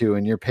year or two,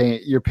 and you're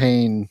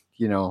paying,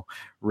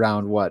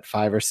 round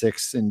 5 or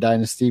 6 in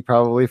Dynasty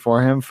probably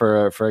for him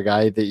for a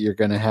guy that you're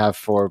going to have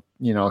for,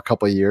 a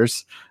couple of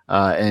years,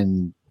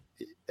 and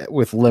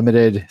with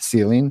limited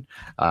ceiling.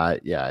 I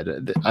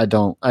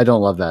don't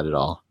love that at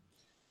all.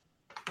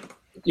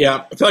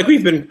 Yeah, I feel like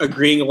we've been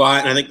agreeing a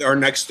lot, and I think our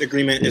next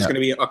agreement is going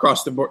to be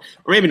across the board,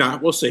 or maybe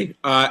not. We'll see.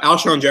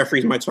 Alshon Jeffrey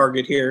is my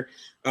target here.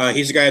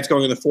 He's a guy that's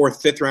going in the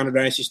 4th, 5th round of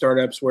Dynasty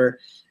startups, where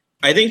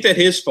I think that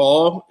his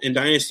fall in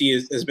Dynasty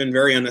has been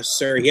very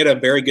unnecessary. He had a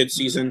very good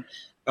season,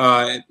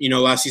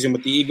 last season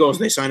with the Eagles.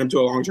 They signed him to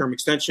a long-term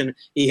extension.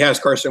 He has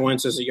Carson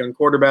Wentz as a young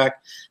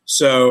quarterback.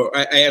 So,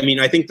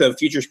 I think the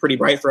future is pretty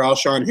bright for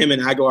Alshon. Him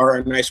and Aguilar are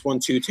a nice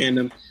 1-2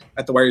 tandem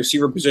at the wide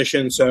receiver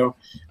position. So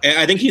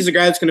I think he's a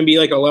guy that's going to be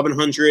like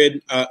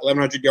 1,100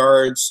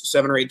 yards,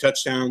 7 or 8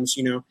 touchdowns,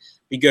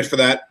 be good for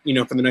that,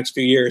 for the next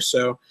few years.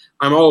 So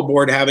I'm all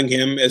aboard having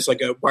him as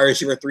like a wide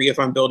receiver 3 if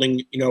I'm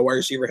building, a wide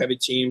receiver heavy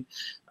team.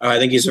 I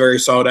think he's a very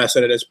solid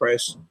asset at his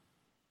price.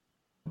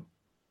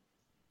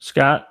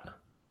 Scott?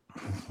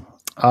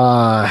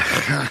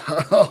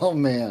 Oh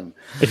man!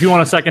 If you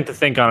want a second to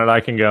think on it, I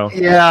can go.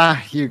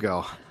 Yeah, you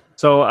go.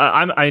 So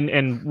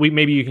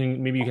maybe you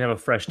can have a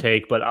fresh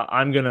take, but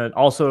I'm gonna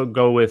also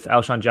go with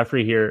Alshon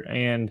Jeffrey here.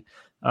 And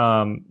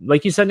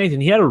like you said, Nathan,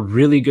 he had a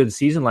really good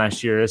season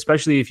last year,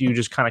 especially if you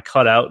just kind of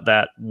cut out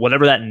that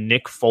whatever that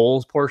Nick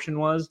Foles portion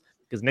was,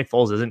 because Nick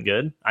Foles isn't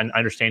good. I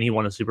understand he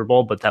won a Super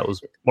Bowl, but that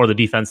was more the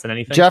defense than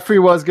anything. Jeffrey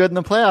was good in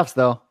the playoffs,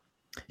 though.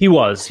 He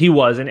was,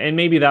 and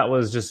maybe that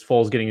was just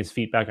Foles getting his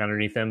feet back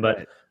underneath him.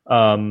 But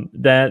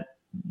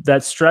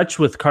that stretch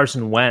with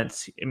Carson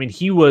Wentz, I mean,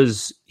 he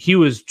was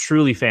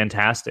truly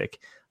fantastic.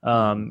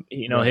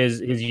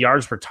 His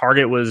yards per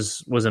target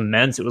was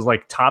immense. It was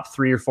like top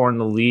 3 or 4 in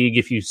the league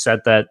if you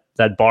set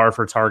that bar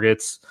for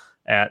targets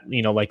at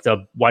like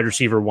the wide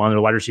receiver 1 or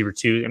the wide receiver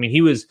 2. I mean,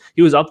 he was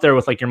up there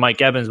with like your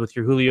Mike Evans, with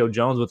your Julio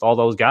Jones, with all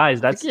those guys.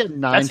 That's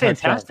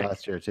fantastic.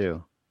 Last year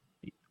too.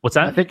 What's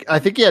that? I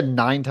think he had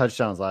 9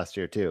 touchdowns last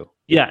year too.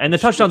 Yeah, and the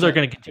touchdowns are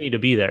going to continue to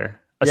be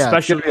there, especially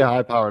it's going to be a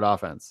high-powered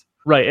offense.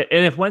 Right,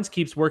 and if Wentz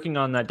keeps working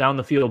on that down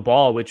the field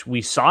ball, which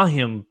we saw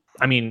him,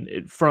 I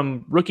mean,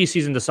 from rookie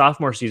season to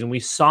sophomore season, we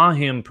saw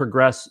him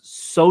progress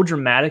so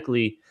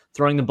dramatically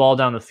throwing the ball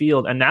down the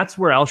field, and that's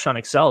where Alshon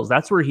excels.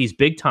 That's where he's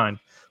big time.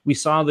 We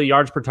saw the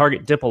yards per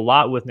target dip a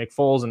lot with Nick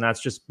Foles, and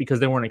that's just because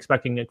they weren't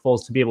expecting Nick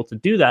Foles to be able to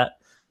do that.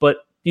 But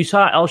you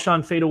saw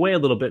Alshon fade away a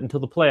little bit until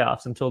the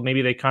playoffs, until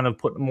maybe they kind of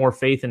put more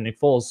faith in Nick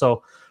Foles.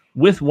 So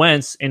with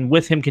Wentz and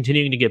with him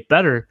continuing to get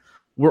better,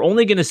 we're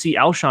only going to see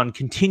Alshon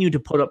continue to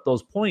put up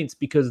those points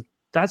because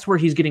that's where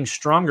he's getting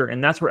stronger,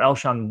 and that's where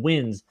Alshon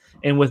wins.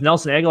 And with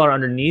Nelson Aguilar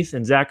underneath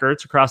and Zach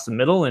Ertz across the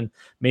middle, and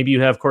maybe you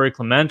have Corey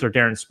Clement or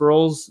Darren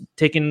Sproles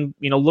taking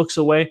looks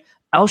away,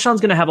 Alshon's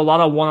going to have a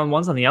lot of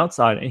one-on-ones on the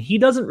outside, and he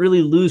doesn't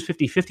really lose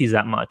 50-50s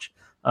that much.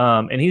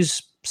 And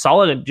he's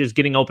solid at just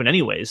getting open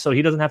anyways, so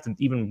he doesn't have to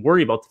even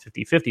worry about the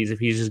 50-50s if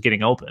he's just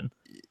getting open.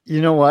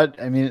 You know what?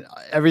 I mean,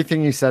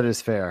 everything you said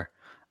is fair.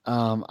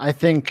 I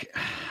think,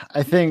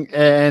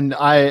 and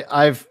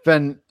I've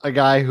been a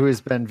guy who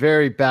has been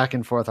very back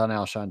and forth on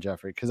Alshon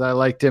Jeffrey because I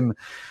liked him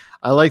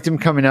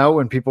coming out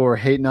when people were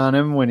hating on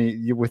him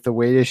with the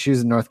weight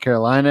issues in North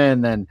Carolina,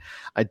 and then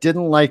I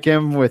didn't like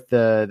him with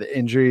the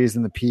injuries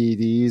and the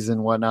PEDs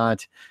and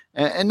whatnot.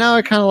 And now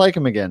I kind of like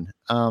him again.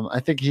 I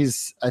think you're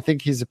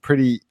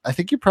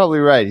probably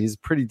right. He's a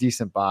pretty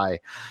decent buy.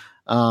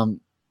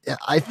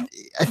 I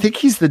think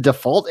he's the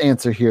default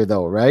answer here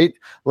though, right?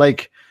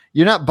 Like,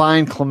 you're not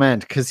buying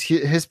Clement because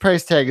his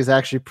price tag is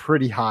actually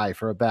pretty high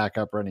for a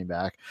backup running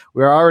back.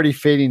 We're already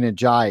fading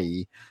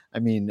Ajayi. I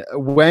mean,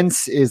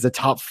 Wentz is a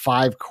top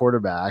 5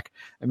 quarterback.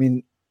 I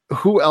mean,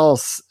 who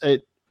else?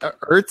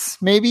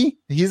 Ertz, maybe?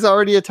 He's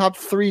already a top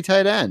 3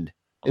 tight end.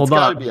 It's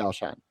got to be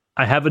Alshon.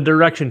 I have a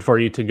direction for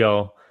you to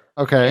go.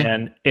 Okay.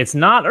 And it's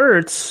not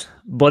Ertz,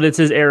 but it's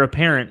his heir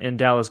apparent in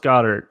Dallas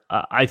Goedert.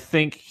 I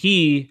think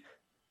he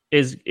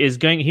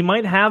he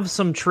might have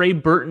some Trey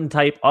Burton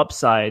type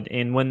upside.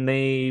 And when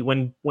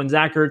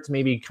Zach Ertz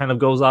maybe kind of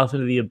goes off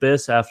into the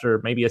abyss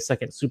after maybe a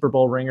second Super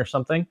Bowl ring or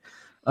something,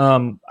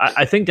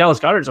 I think Dallas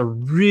Goedert's a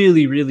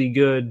really, really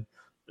good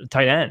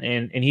tight end,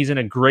 and he's in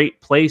a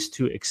great place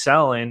to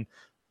excel. And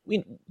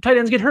tight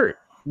ends get hurt.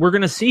 We're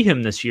going to see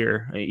him this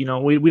year. We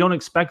don't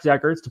expect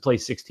Zach Ertz to play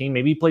 16.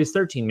 Maybe he plays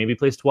 13. Maybe he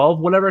plays 12.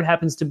 Whatever it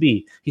happens to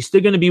be, he's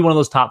still going to be one of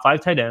those top 5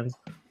 tight ends.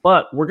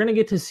 But we're going to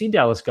get to see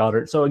Dallas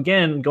Goedert. So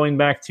again, going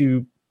back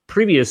to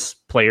previous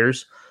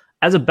players,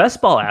 as a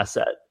best ball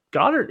asset,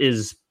 Goedert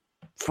is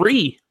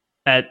free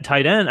at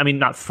tight end. I mean,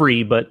 not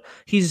free, but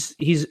he's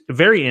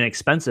very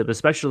inexpensive,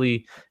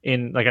 especially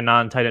in like a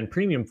non-tight end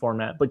premium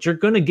format. But you're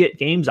going to get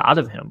games out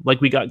of him, like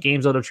we got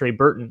games out of Trey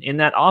Burton. In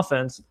that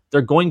offense,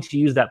 they're going to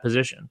use that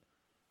position.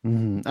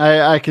 Mm-hmm.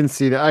 I can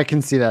see that. I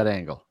can see that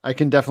angle. I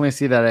can definitely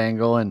see that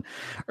angle. And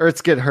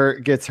Ertz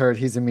gets hurt.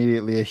 He's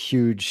immediately a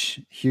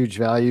huge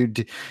value.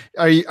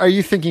 Are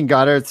you thinking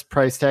Goddard's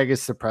price tag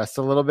is suppressed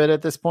a little bit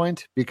at this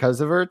point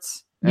because of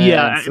Ertz?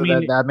 Yeah, so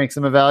that makes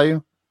him a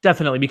value.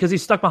 Definitely, because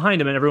he's stuck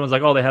behind him, and everyone's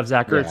like, "Oh, they have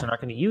Zach Ertz; they're not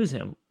going to use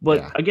him."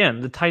 But again,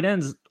 the tight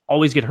ends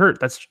always get hurt.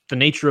 That's the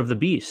nature of the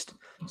beast.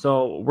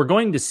 So we're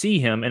going to see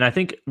him, and I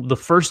think the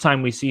first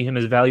time we see him,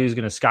 his value is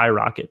going to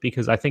skyrocket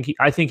because I think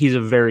he's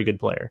a very good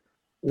player.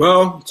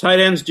 Well, tight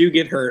ends do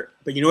get hurt,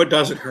 but you know what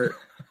doesn't hurt?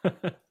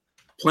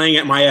 Playing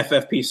at my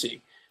FFPC.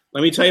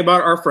 Let me tell you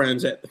about our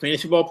friends at the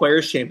Fantasy Football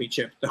Players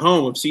Championship, the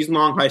home of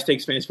season-long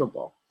high-stakes fantasy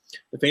football.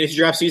 The fantasy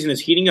draft season is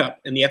heating up,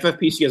 and the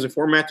FFPC has a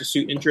format to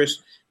suit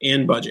interest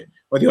and budget.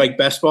 Whether you like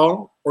best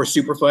ball or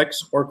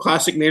superflex or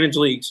classic managed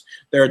leagues,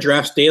 there are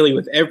drafts daily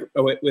with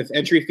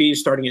entry fees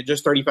starting at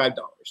just $35.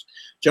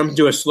 Jump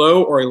into a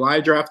slow or a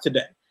live draft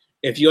today.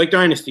 If you like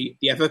Dynasty,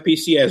 the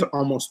FFPC has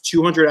almost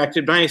 200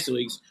 active Dynasty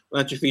leagues with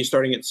entry fees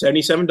starting at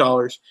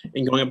 $77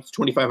 and going up to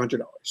 $2,500.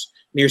 And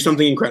here's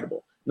something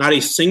incredible. Not a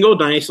single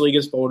Dynasty league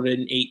has folded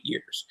in 8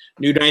 years.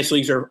 New Dynasty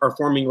leagues are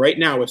forming right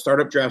now with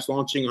startup drafts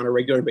launching on a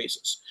regular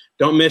basis.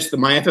 Don't miss the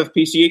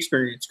MyFFPC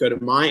experience. Go to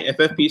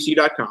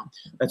myffpc.com.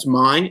 That's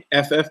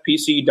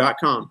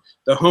myffpc.com,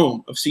 the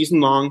home of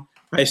season-long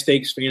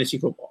high-stakes fantasy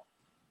football.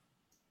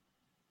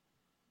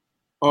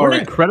 What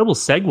an incredible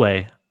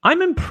segue.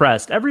 I'm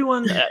impressed.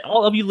 Everyone,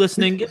 all of you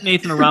listening, give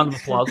Nathan a round of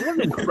applause. What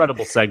an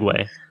incredible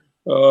segue.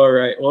 All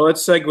right. Well,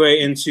 let's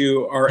segue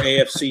into our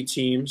AFC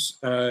teams.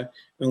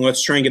 And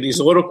let's try and get these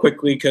a little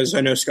quickly because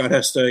I know Scott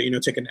has to,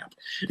 take a nap.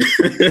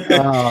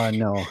 Oh,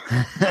 no.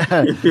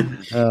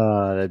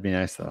 That'd be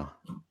nice, though.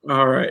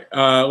 All right.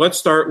 Let's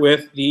start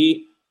with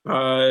the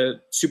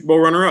Super Bowl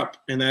runner-up,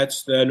 and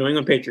that's the New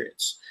England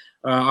Patriots.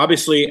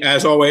 Obviously,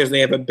 as always, they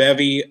have a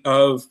bevy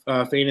of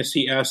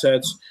fantasy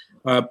assets,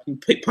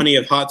 plenty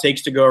of hot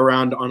takes to go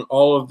around on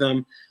all of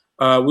them.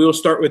 We will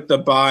start with the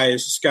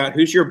buys. Scott,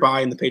 who's your buy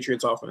in the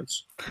Patriots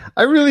offense?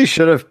 I really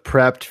should have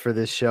prepped for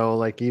this show,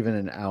 like even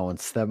an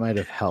ounce. That might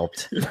have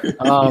helped.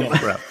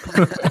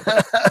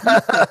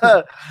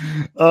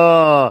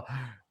 Oh,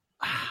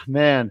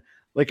 man.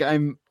 Like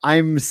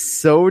I'm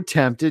so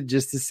tempted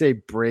just to say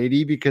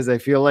Brady because I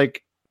feel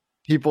like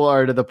people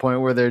are to the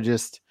point where they're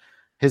just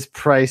his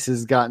price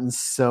has gotten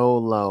so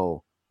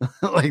low.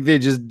 Like they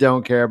just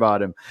don't care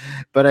about him.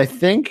 But I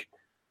think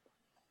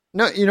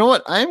no, you know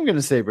what? I'm going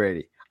to say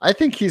Brady. I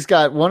think he's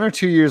got 1 or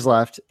 2 years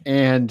left.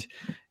 And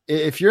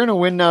if you're in a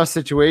win now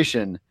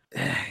situation,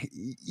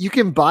 you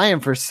can buy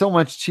him for so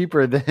much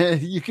cheaper than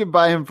you can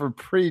buy him for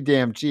pretty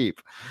damn cheap.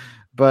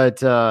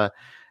 But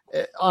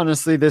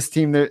honestly, this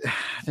team,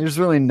 there's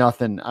really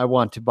nothing I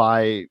want to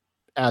buy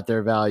at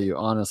their value,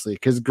 honestly,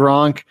 because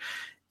Gronk,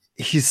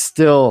 he's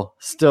still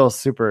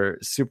super,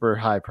 super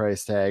high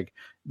price tag.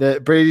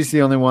 Brady's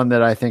the only one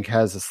that I think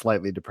has a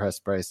slightly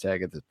depressed price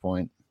tag at this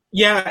point.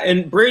 Yeah,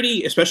 and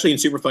Brady, especially in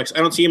Superflex, I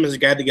don't see him as a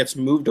guy that gets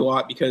moved a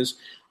lot because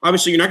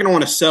obviously you're not going to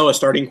want to sell a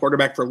starting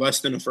quarterback for less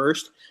than a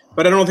first,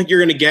 but I don't think you're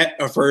going to get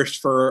a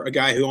first for a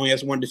guy who only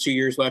has 1 to 2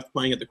 years left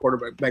playing at the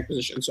quarterback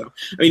position. So,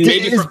 I mean,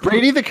 is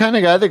Brady the kind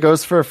of guy that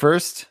goes for a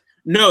first?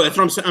 No, that's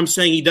what I'm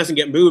saying. He doesn't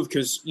get moved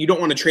because you don't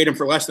want to trade him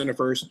for less than a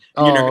first,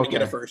 and you're not going to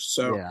get a first.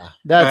 So, yeah,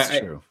 that's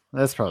true.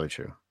 That's probably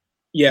true.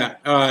 Yeah,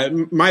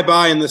 my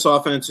buy in this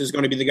offense is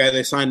going to be the guy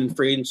they signed in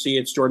free agency.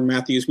 It's Jordan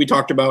Matthews. We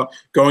talked about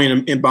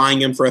going and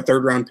buying him for a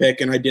 3rd-round pick,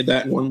 and I did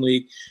that in one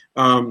league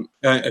probably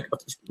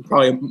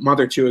a month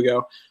or 2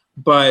 ago.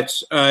 But,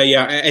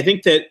 I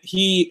think that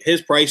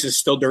his price is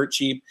still dirt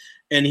cheap,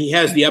 and he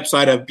has the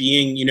upside of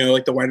being,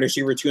 like the wide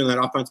receiver 2 in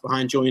that offense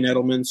behind Julian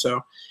Edelman.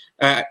 So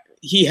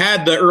he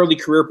had the early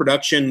career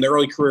production, the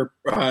early career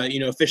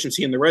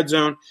efficiency in the red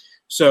zone.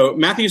 So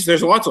Matthews,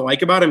 there's a lot to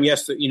like about him.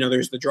 Yes,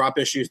 there's the drop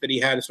issues that he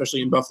had,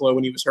 especially in Buffalo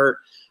when he was hurt.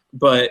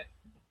 But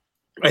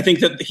I think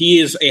that he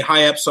is a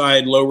high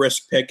upside, low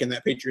risk pick in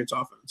that Patriots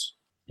offense.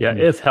 Yeah,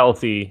 if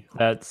healthy,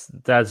 that's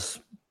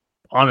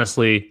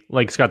honestly,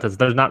 like Scott says,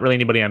 there's not really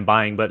anybody I'm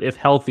buying. But if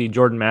healthy,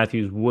 Jordan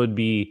Matthews would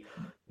be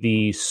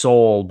the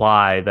sole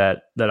buy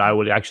that I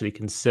would actually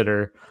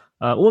consider.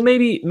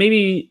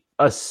 Maybe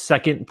a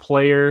second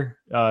player,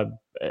 kind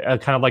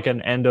of like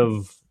an end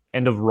of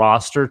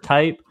roster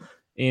type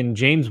in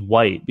James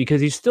White, because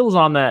he still is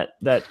on that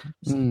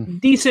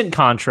decent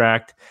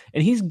contract,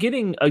 and he's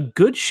getting a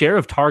good share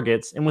of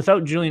targets. And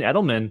without Julian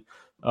Edelman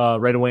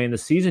right away in the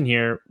season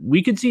here,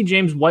 we could see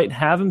James White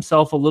have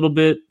himself a little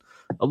bit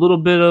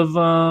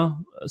of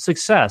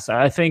success.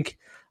 I think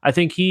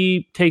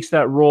he takes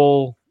that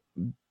role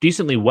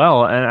decently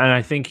well, and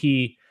I think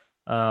he's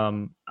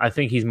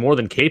more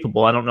than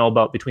capable. I don't know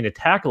about between the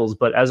tackles,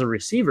 but as a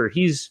receiver,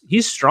 he's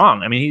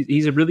strong. I mean,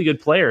 he's a really good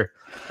player.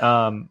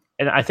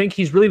 And I think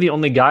he's really the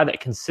only guy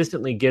that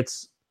consistently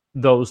gets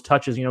those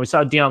touches. We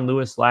saw Deion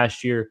Lewis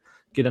last year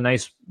get a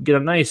nice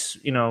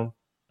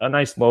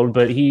load,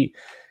 but he's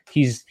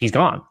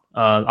gone.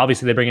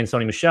 Obviously, they bring in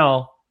Sony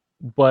Michel,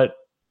 but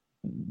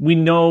we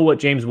know what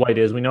James White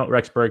is. We know what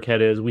Rex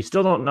Burkhead is. We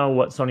still don't know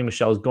what Sony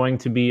Michel is going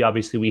to be.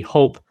 Obviously, we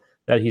hope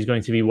that he's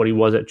going to be what he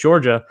was at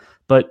Georgia,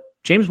 but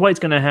James White's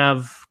going to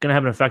have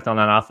an effect on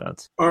that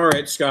offense. All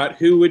right, Scott,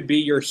 who would be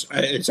your?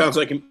 It sounds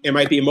like it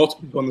might be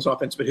multiple people in this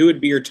offense, but who would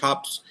be your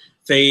top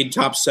fade,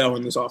 top sell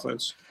in this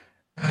offense?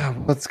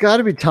 Well, it's got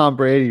to be Tom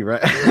Brady,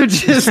 right? I'm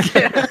just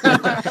kidding.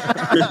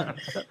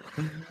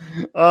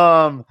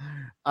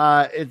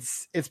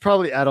 It's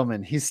probably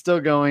Edelman. He's still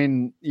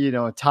going,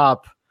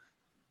 top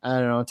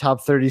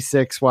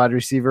 36 wide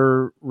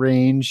receiver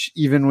range,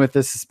 even with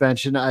the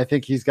suspension. I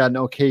think he's got an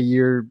okay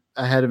year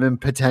ahead of him,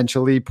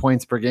 potentially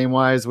points per game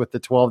wise with the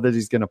 12 that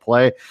he's going to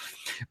play,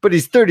 but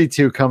he's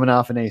 32 coming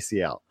off an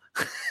ACL.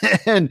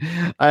 And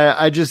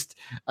I just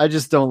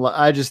don't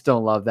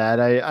love that.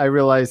 I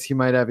realize he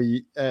might have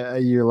a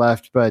year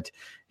left, but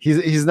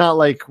he's not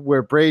like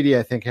where Brady,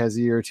 I think, has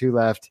a year or two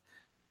left,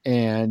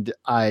 and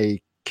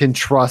I can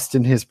trust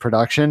in his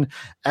production.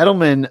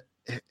 Edelman,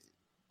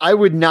 I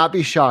would not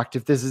be shocked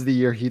if this is the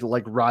year he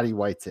like Roddy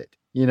White's it,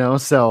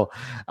 so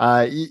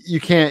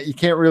you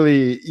can't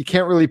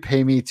really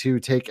pay me to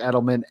take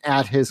Edelman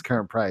at his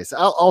current price.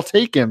 I'll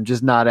take him,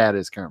 just not at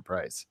his current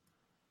price.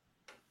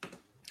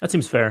 That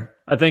seems fair.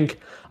 I think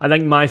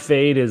my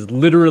fade is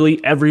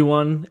literally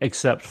everyone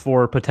except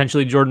for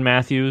potentially Jordan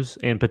Matthews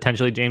and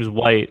potentially James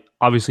White,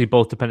 obviously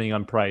both depending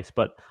on price.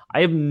 But I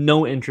have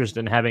no interest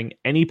in having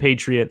any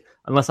Patriot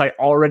unless I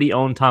already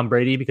own Tom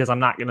Brady, because I'm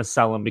not going to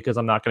sell him because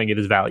I'm not going to get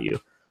his value.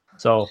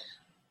 So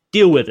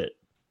deal with it.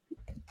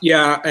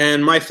 Yeah,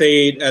 and my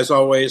fade, as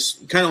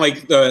always, kind of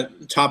like the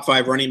top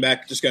 5 running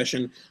back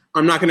discussion,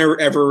 I'm not going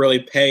to ever really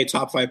pay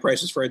top 5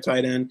 prices for a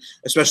tight end,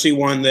 especially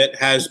one that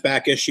has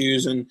back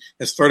issues and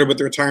has flirted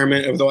with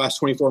retirement over the last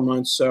 24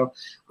 months. So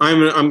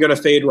I'm going to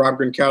fade Rob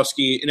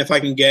Gronkowski, and if I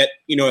can get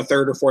a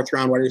third or fourth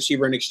round wide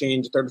receiver in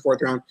exchange, a third or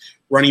fourth round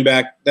running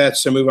back,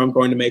 that's a move I'm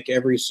going to make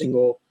every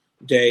single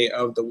day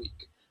of the week.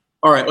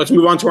 All right, let's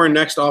move on to our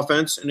next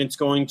offense, and it's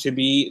going to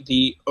be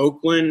the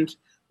Oakland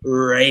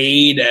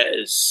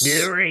Raiders.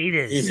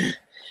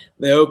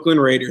 The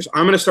Oakland Raiders.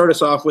 I'm going to start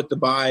us off with the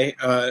buy.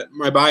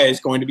 My buy is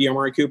going to be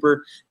Amari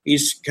Cooper.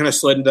 He's kind of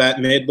slid into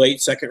that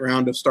mid-late second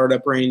round of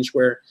startup range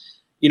where,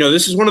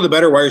 this is one of the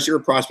better wide receiver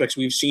prospects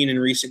we've seen in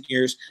recent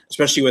years,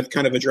 especially with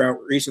kind of a drought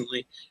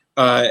recently.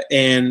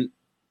 And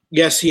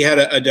yes, he had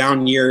a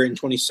down year in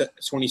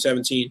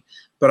 2017,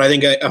 but I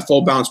think a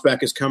full bounce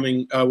back is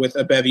coming with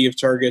a bevy of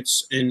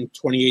targets in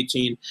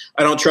 2018.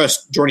 I don't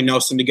trust Jordy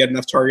Nelson to get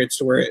enough targets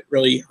to where it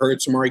really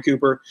hurts Amari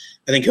Cooper.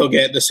 I think he'll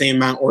get the same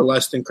amount or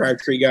less than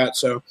Crabtree got.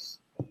 So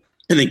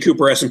I think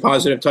Cooper has some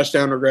positive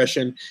touchdown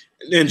regression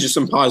and just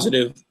some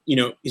positive,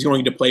 he's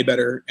going to play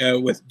better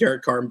with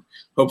Derek Carr,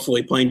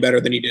 hopefully playing better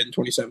than he did in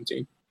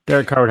 2017.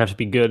 Derek Carr would have to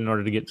be good in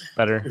order to get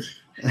better.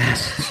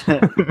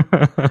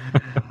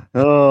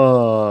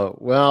 Oh,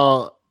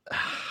 well,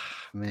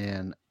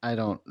 man, I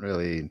don't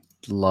really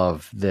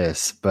love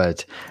this,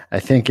 but I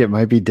think it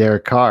might be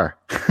Derek Carr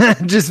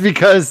just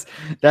because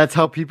that's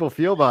how people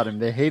feel about him.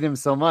 They hate him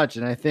so much.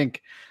 And I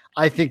think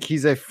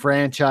he's a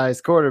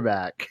franchise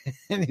quarterback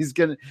and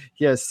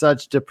he has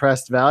such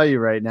depressed value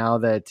right now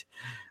that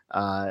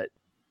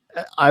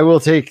I will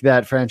take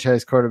that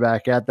franchise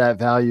quarterback at that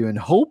value and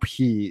hope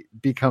he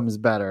becomes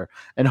better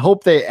and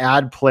hope they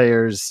add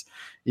players,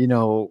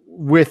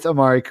 with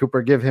Amari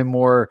Cooper, give him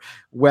more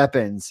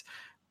weapons.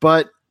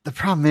 But the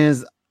problem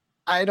is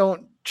I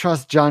don't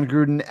trust John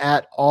Gruden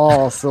at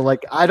all. So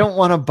I don't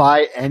want to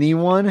buy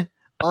anyone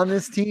on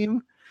this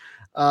team,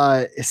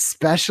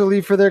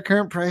 especially for their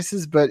current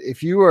prices. But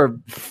if you are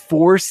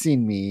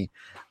forcing me,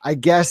 I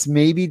guess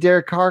maybe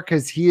Derek Carr,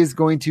 because he is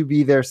going to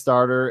be their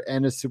starter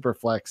and a super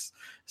flex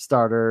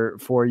starter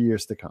for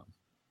years to come.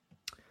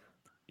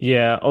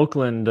 Yeah,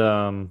 Oakland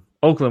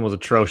was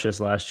atrocious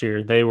last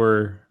year. They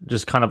were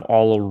just kind of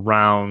all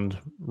around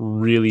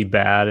really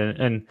bad,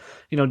 and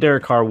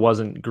Derek Carr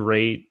wasn't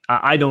great.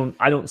 I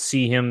don't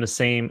see him in the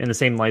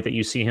same light that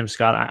you see him,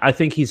 Scott. I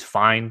think he's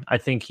fine. I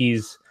think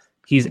he's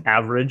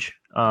average,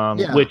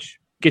 which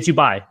gets you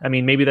by. I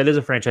mean, maybe that is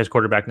a franchise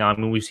quarterback now. I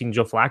mean, we've seen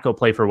Joe Flacco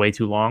play for way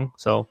too long,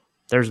 so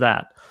there's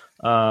that.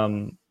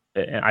 And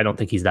I don't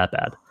think he's that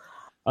bad.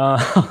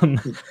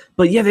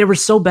 But yeah, they were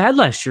so bad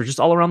last year, just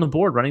all around the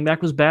board. Running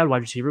back was bad.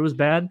 Wide receiver was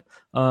bad.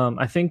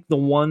 I think the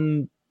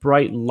one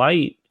bright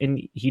light,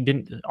 and he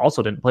didn't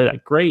play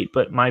that great,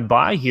 but my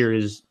buy here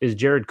is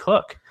Jared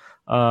Cook.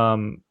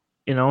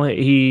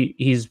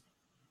 He's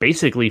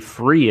basically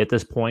free at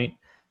this point,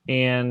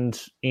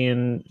 and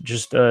in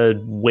just a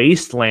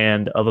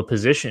wasteland of a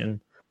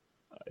position,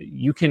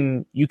 you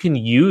can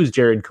use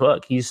Jared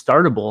Cook. He's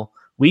startable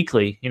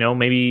weekly.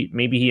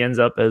 Maybe he ends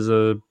up as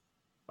a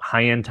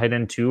high end tight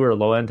end 2 or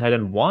low end tight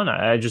end 1.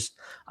 I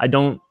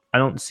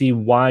don't see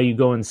why you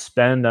go and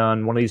spend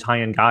on one of these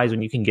high end guys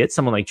when you can get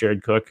someone like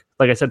Jared Cook,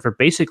 like I said, for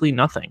basically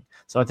nothing.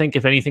 So I think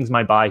if anything's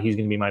my buy, he's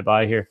going to be my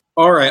buy here.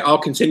 All right, I'll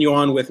continue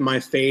on with my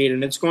fade,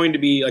 and it's going to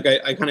be, like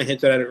I kind of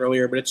hinted at it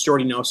earlier, but it's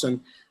Jordy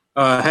Nelson.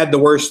 Had the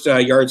worst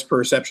yards per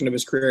reception of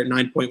his career at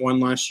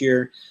 9.1 last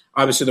year.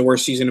 Obviously, the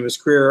worst season of his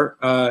career,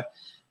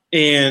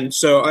 and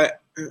so I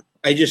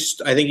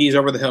think he's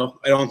over the hill.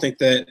 I don't think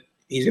that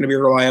he's going to be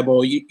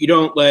reliable. You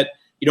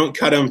don't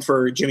cut him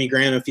for Jimmy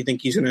Graham if you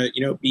think he's going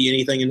to be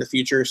anything in the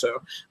future.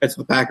 So that's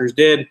what the Packers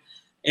did,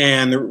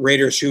 and the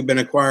Raiders, who've been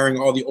acquiring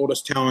all the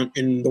oldest talent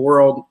in the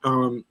world,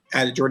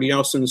 added Jordy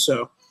Nelson.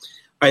 So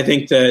I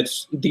think that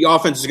the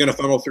offense is going to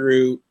funnel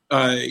through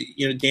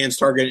Dan's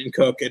Target and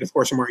Cook, and of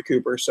course Amari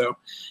Cooper. So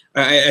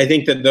I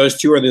think that those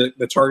two are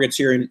the targets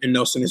here, and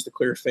Nelson is the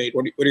clear fade.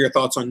 What are your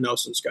thoughts on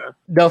Nelson, Scott?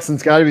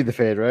 Nelson's got to be the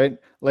fade, right?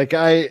 Like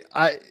I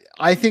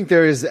think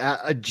there is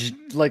a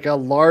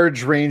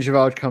large range of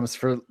outcomes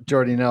for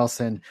Jordy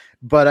Nelson,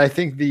 but I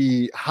think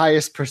the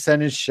highest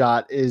percentage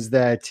shot is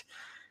that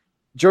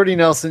Jordy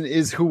Nelson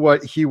is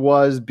what he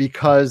was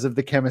because of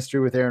the chemistry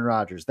with Aaron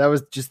Rodgers. That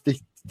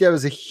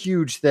was a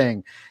huge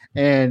thing.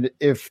 And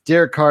if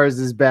Derek Carr is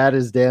as bad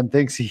as Dan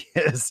thinks he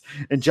is,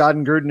 and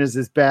John Gruden is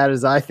as bad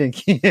as I think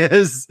he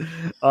is,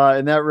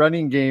 and that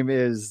running game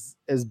is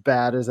as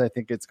bad as I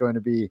think it's going to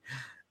be,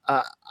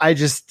 and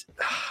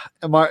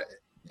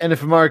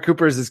if Amari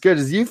Cooper is as good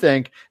as you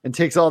think and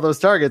takes all those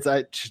targets,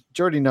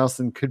 Jordy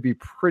Nelson could be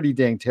pretty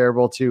dang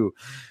terrible too,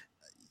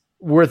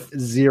 worth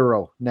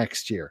 0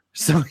 next year.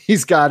 So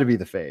he's got to be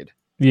the fade.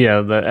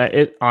 Yeah,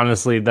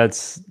 honestly,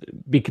 that's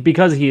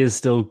because he is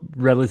still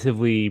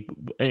relatively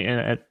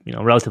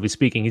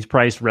speaking, he's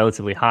priced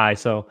relatively high.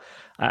 So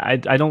I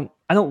don't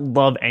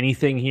love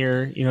anything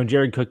here.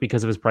 Jared Cook,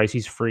 because of his price,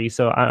 he's free,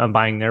 so I'm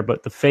buying there.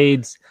 But the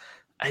fades,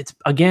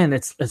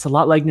 it's a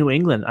lot like New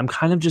England. I'm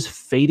kind of just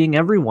fading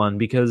everyone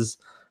because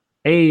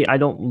I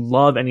don't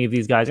love any of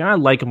these guys, and I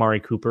like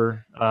Amari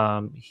Cooper.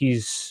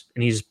 His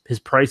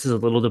price is a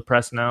little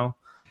depressed now.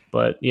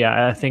 But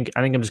yeah, I think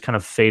I'm just kind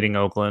of fading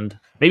Oakland.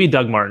 Maybe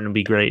Doug Martin would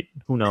be great.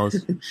 Who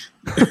knows?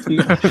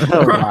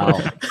 Oh, wow.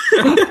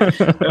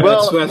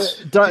 Well,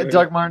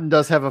 Doug Martin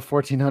does have a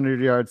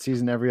 1,400-yard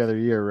season every other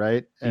year,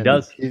 right? And he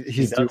does.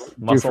 He's due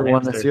for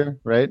one this year,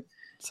 right?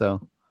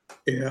 So,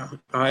 yeah,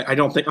 I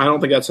don't think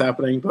that's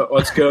happening. But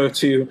let's go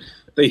to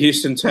the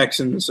Houston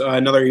Texans,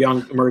 another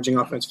young emerging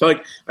offense. I feel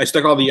like I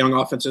stuck all the young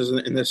offenses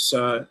in this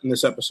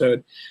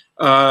episode.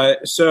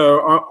 So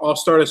I'll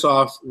start us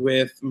off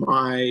with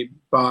my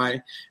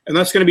buy, and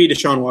that's going to be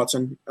Deshaun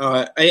Watson.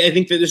 I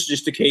think that this is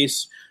just a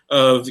case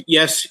of,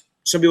 yes,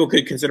 some people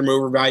could consider him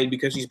overvalued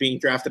because he's being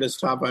drafted as a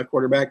top 5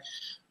 quarterback.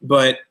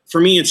 But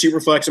for me in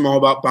Superflex, I'm all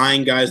about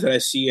buying guys that I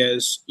see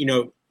as,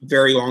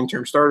 very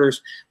long-term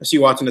starters. I see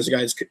Watson as a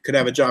guy that could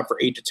have a job for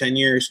 8 to 10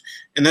 years,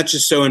 and that's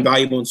just so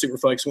invaluable in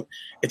Superflex.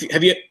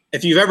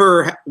 If you've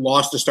ever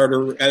lost a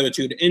starter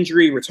due to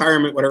injury,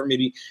 retirement, whatever it may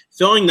be,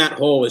 filling that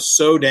hole is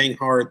so dang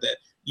hard that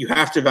you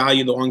have to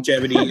value the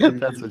longevity.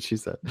 That's what she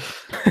said.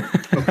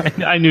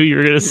 I knew you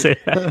were going to say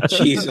that.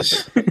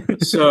 Jesus.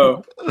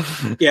 So,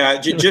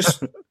 yeah,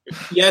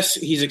 yes,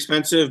 he's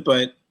expensive,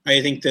 but I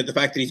think that the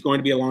fact that he's going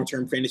to be a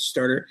long-term fantasy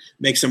starter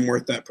makes him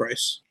worth that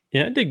price.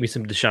 Yeah, dig me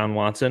some Deshaun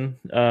Watson.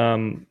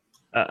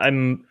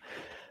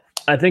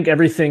 I think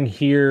everything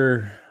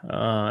here,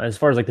 as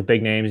far as like the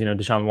big names,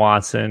 Deshaun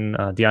Watson,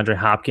 DeAndre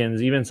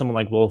Hopkins, even someone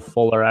like Will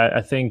Fuller,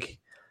 I think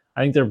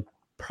they're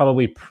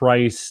probably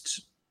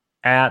priced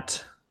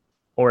at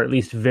or at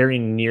least very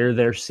near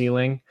their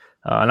ceiling.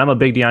 And I'm a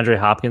big DeAndre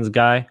Hopkins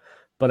guy,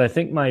 but I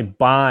think my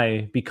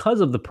buy, because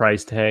of the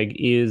price tag,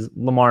 is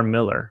Lamar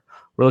Miller.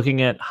 We're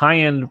looking at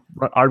high-end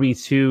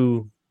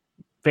RB2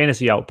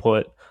 fantasy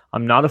output.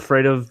 I'm not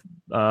afraid of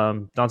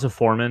Donta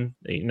Foreman.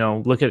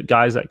 Look at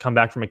guys that come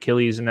back from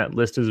Achilles, and that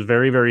list is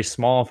very, very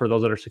small for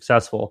those that are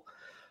successful.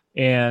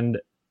 And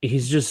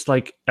he's just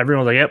like,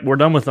 everyone's like, yep, we're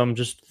done with him.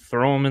 Just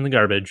throw him in the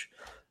garbage.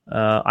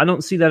 I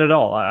don't see that at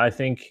all. I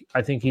think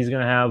he's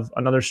going to have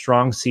another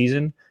strong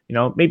season.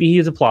 Maybe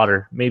he's a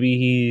plotter. Maybe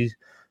he's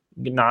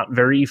not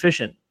very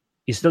efficient.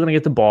 He's still going to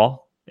get the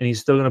ball, and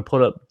he's still going to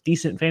put up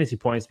decent fantasy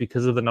points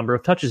because of the number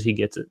of touches he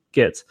gets.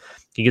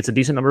 He gets a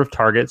decent number of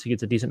targets. He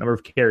gets a decent number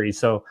of carries.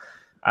 So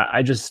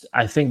I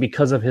think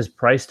because of his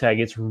price tag,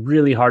 it's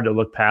really hard to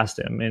look past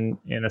him. And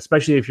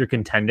especially if you're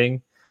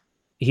contending,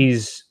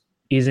 he's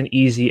an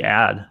easy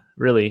add,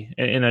 really,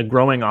 in a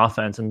growing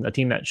offense and a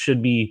team that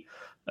should be,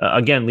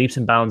 again, leaps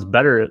and bounds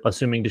better,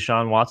 assuming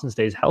Deshaun Watson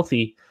stays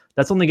healthy.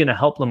 That's only going to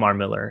help Lamar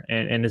Miller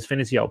and his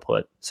fantasy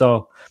output.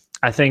 So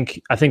I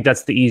think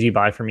that's the easy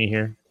buy for me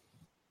here.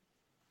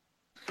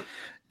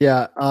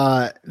 Yeah,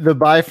 the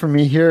buy for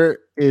me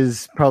here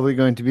is probably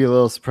going to be a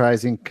little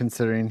surprising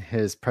considering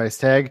his price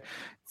tag.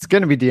 It's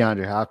going to be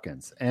DeAndre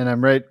Hopkins, and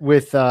I'm right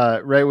with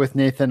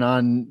Nathan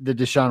on the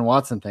Deshaun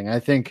Watson thing. I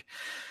think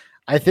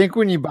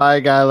when you buy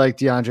a guy like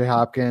DeAndre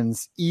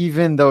Hopkins,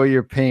 even though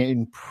you're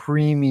paying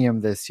premium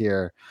this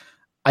year,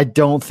 I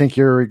don't think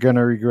you're going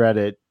to regret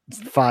it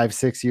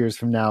 5-6 years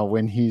from now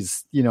when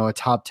he's, a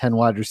top 10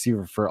 wide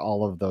receiver for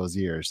all of those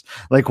years.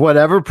 Like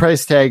whatever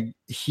price tag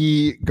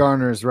he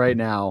garners right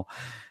now,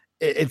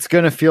 it's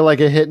going to feel like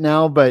a hit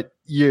now, but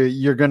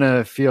you're going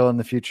to feel in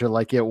the future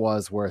like it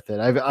was worth it.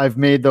 I've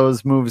made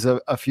those moves a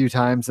few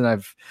times, and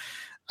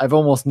I've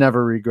almost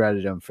never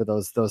regretted them for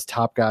those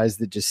top guys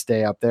that just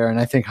stay up there. And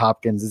I think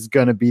Hopkins is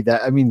going to be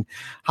that. I mean,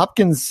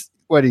 Hopkins,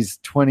 he's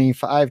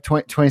 25,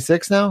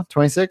 26 now,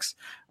 26.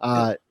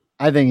 I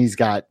think he's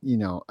got,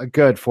 a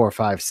good 4,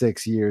 5,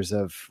 6 years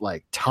of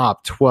like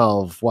top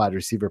 12 wide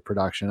receiver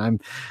production.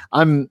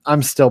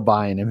 I'm still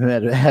buying him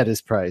at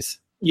his price.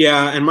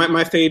 Yeah, and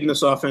my fade in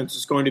this offense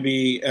is going to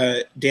be,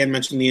 Dan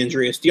mentioned the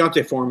injury, it's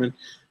Deontay Foreman.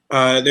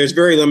 There's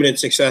very limited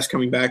success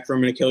coming back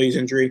from an Achilles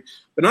injury.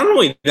 But not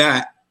only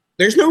that,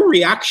 there's no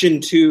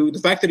reaction to the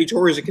fact that he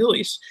tore his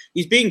Achilles.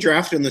 He's being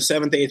drafted in the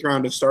 7th, 8th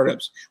round of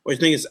startups, which I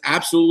think is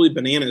absolutely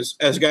bananas.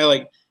 As a guy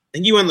like, I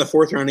think you went in the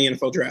 4th round of the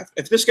NFL draft.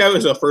 If this guy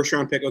was a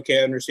first-round pick, okay,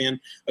 I understand.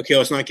 Okay,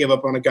 let's not give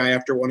up on a guy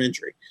after one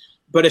injury.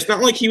 But it's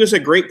not like he was a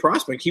great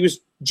prospect. He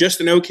was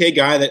just an okay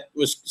guy that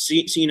was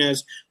seen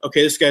as,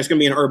 okay, this guy's going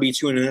to be an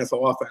RB2 in an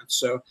NFL offense.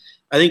 So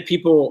I think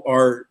people's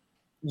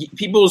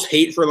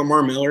hate for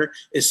Lamar Miller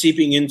is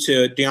seeping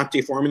into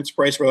Deontay Foreman's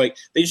price, where like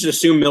they just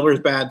assume Miller's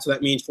bad, so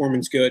that means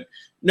Foreman's good.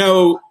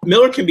 No,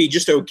 Miller can be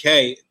just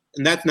okay,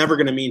 and that's never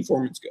going to mean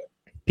Foreman's good.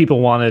 People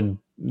wanted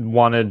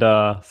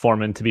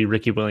Foreman to be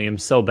Ricky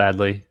Williams so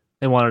badly.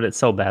 They wanted it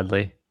so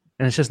badly.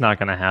 And it's just not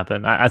going to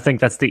happen. I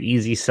think that's the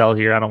easy sell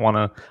here. I don't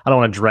want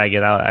to drag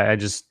it out. I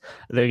just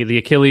the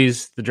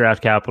Achilles, the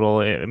draft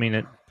capital. I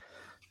mean,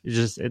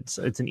 it's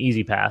an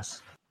easy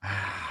pass.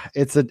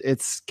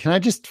 Can I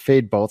just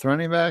fade both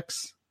running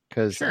backs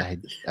because sure. I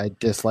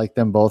dislike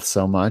them both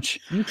so much.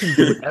 You can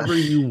do whatever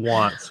you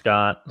want,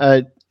 Scott.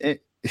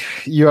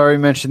 You already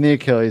mentioned the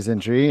Achilles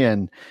injury,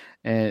 and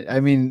I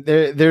mean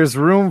there's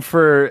room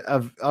for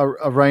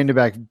a running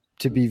back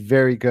to be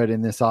very good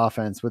in this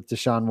offense with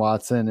Deshaun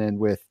Watson and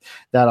with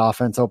that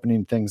offense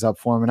opening things up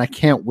for him. And I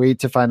can't wait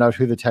to find out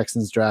who the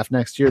Texans draft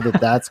next year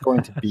that's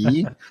going to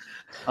be.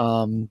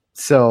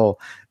 So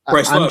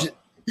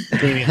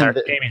Damien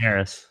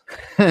Harris,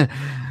 David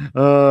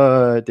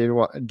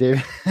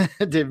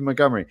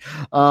Montgomery.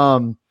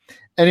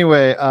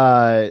 Anyway,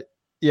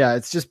 yeah,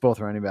 it's just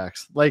both running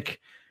backs. Like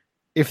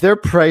if their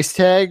price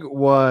tag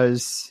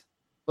was,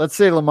 let's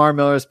say Lamar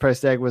Miller's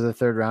price tag was a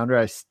 3rd rounder,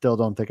 I still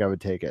don't think I would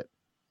take it.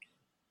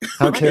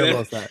 How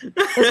terrible is that?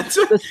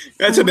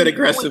 That's a bit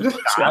aggressive,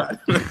 Scott.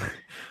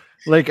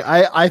 Like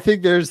I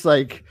think there's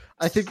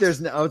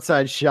an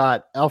outside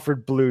shot.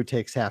 Alfred Blue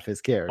takes half his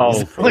carries.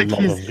 Oh, for the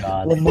love of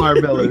God. Lamar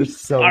Miller's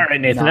so. All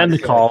right, Nathan, end the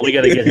call. We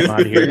got to get him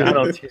out of here.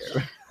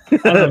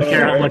 I don't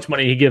care how much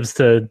money he gives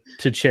to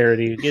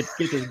charity. Get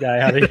this guy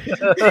out of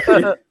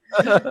here.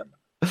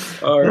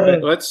 All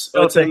right, let's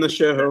end the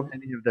show.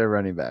 Any of their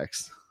running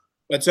backs.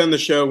 Let's end the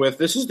show with,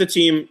 this is the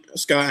team,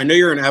 Scott, I know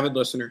you're an avid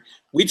listener.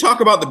 We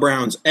talk about the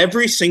Browns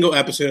every single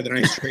episode of the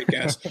Dynasty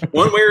Tradecast.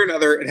 One way or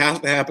another, it has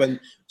to happen.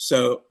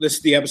 So this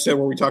is the episode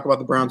where we talk about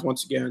the Browns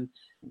once again.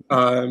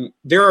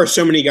 There are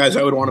so many guys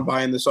I would want to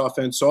buy in this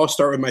offense, so I'll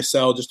start with my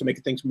sell just to make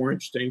things more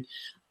interesting.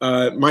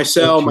 My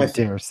sell,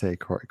 dare say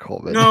Corey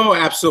Coleman? No,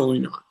 absolutely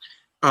not.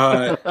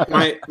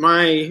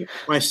 My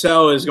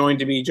sell is going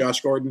to be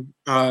Josh Gordon.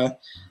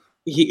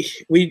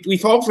 We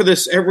fall for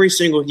this every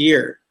single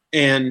year.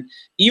 And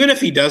even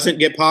if he doesn't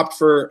get popped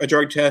for a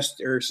drug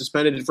test or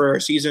suspended for a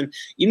season,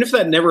 even if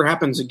that never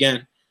happens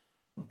again,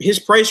 his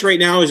price right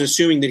now is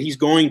assuming that he's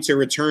going to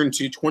return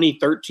to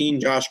 2013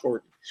 Josh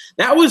Gordon.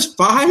 That was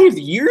 5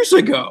 years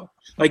ago.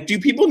 Like, do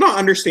people not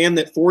understand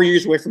that 4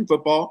 years away from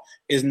football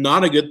is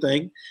not a good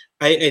thing?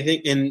 I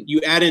think, and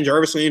you add in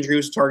Jarvis Landry,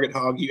 who's a target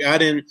hog. You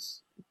add in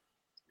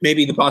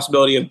maybe the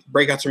possibility of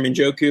breakouts from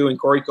Njoku and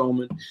Corey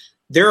Coleman.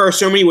 There are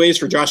so many ways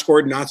for Josh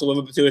Gordon not to live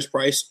up to his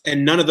price,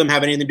 and none of them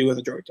have anything to do with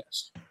a drug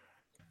test.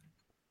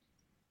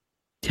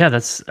 Yeah,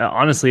 that's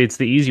honestly, it's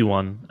the easy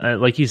one.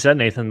 Like you said,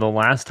 Nathan, the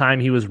last time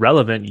he was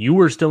relevant, you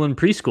were still in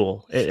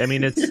preschool.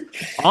 It's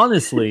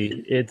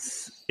honestly,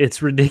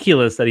 it's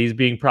ridiculous that he's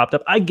being propped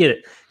up. I get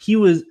it. He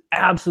was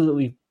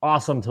absolutely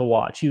awesome to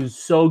watch. He was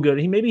so good.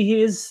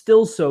 He is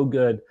still so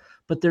good,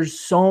 but there's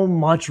so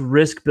much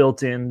risk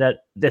built in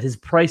that his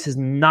price is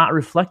not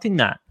reflecting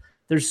that.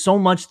 There's so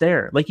much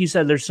there. Like you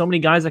said, there's so many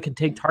guys that can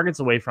take targets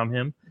away from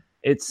him.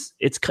 It's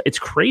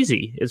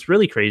crazy. It's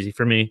really crazy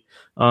for me.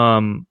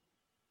 I'll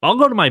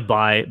go to my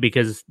buy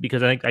because I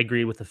think I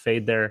agree with the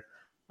fade there.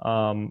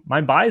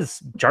 My buy is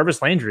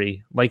Jarvis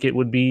Landry. Like it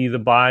would be the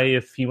buy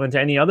if he went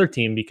to any other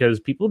team because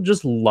people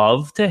just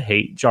love to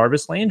hate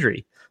Jarvis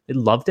Landry. They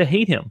love to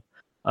hate him.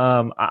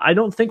 I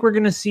don't think we're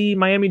going to see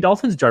Miami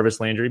Dolphins Jarvis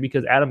Landry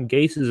because Adam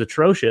Gase is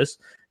atrocious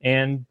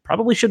and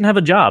probably shouldn't have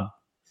a job.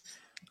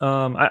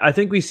 I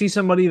think we see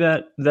somebody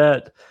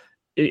that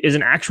is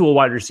an actual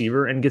wide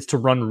receiver and gets to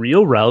run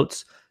real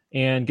routes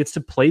and gets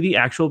to play the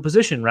actual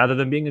position rather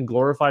than being a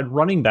glorified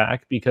running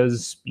back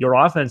because your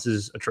offense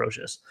is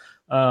atrocious.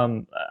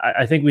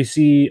 I think we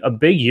see a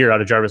big year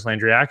out of Jarvis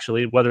Landry,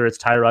 actually, whether it's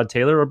Tyrod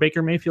Taylor or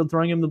Baker Mayfield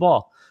throwing him the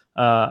ball.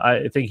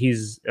 I think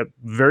he's a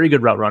very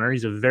good route runner.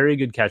 He's a very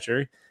good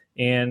catcher.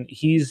 And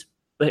he's,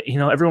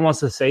 everyone wants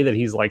to say that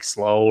he's like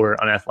slow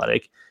or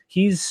unathletic.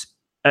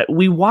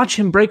 We watch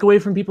him break away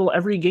from people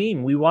every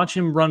game. We watch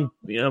him run,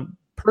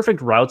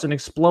 perfect routes and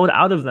explode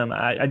out of them.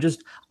 I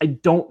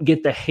don't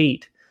get the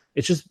hate.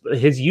 It's just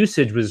his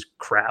usage was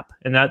crap,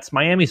 and that's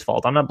Miami's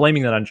fault. I'm not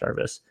blaming that on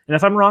Jarvis. And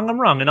if I'm wrong,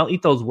 I'm wrong, and I'll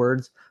eat those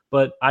words.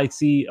 But I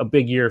see a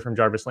big year from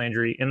Jarvis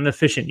Landry and an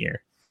efficient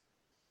year.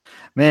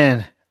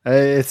 Man,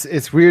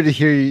 it's weird to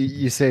hear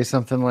you say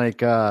something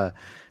like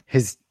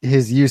his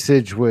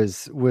usage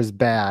was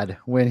bad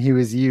when he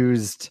was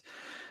used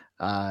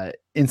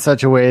in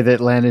such a way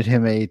that landed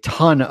him a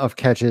ton of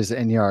catches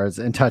and yards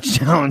and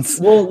touchdowns.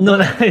 Well,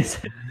 no,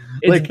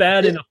 it's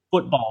bad in a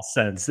football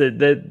sense that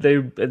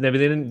they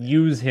didn't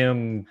use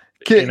him.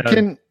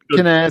 Can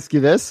I ask you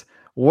this?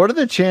 What are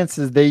the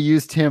chances they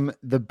used him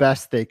the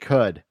best they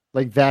could?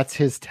 Like that's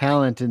his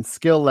talent and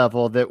skill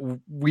level that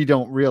we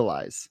don't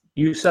realize.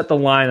 You set the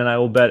line, and I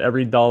will bet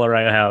every dollar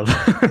I have.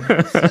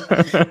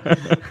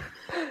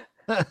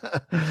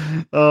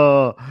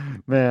 Oh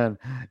man,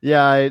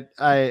 yeah,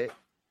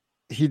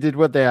 he did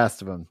what they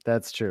asked of him.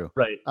 That's true.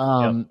 Right.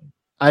 Yep.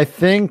 I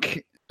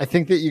think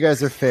that you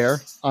guys are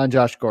fair on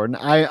Josh Gordon.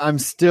 I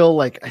still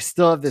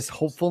have this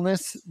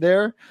hopefulness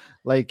there.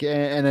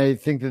 And I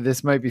think that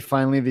this might be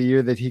finally the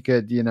year that he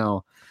could,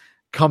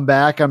 come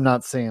back. I'm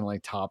not saying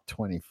like top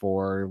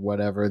 24 or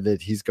whatever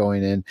that he's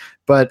going in,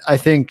 but I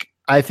think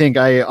I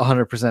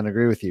 100%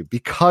 agree with you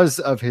because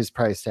of his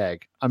price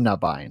tag. I'm not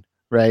buying,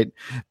 right?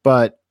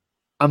 But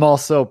I'm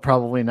also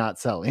probably not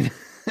selling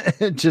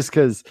just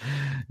because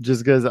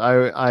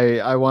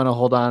I want to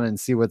hold on and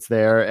see what's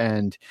there.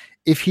 And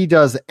if he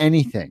does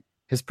anything,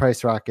 his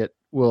price rocket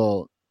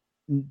will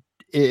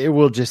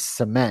just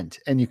cement,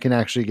 and you can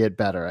actually get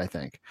better, I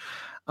think.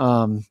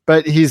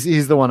 But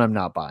he's the one I'm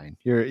not buying.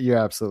 You're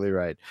absolutely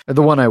right.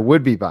 The one I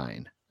would be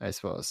buying, I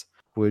suppose,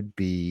 would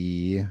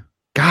be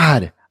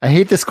God. I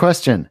hate this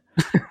question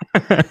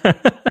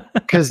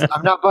because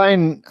I'm not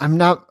buying.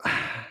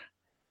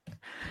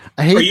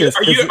 I hate this.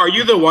 Are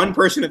you the one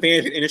person in the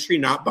fantasy industry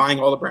not buying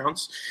all the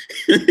Browns?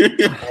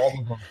 All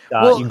of them.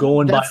 Well, you go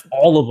and buy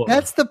all of them.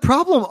 That's the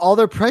problem. All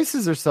their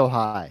prices are so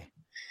high.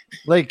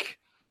 Like,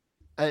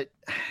 I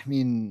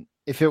mean,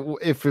 if it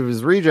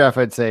was redraft,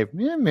 I'd say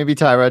maybe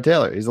Tyrod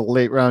Taylor. He's a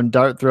late round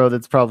dart throw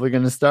that's probably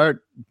going to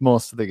start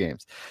most of the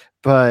games.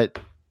 But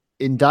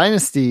in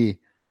Dynasty,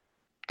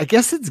 I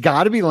guess it's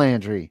got to be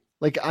Landry.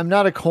 Like, I'm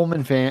not a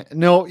Coleman fan.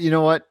 No, you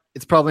know what?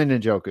 It's probably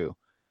Njoku.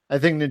 I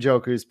think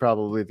Njoku is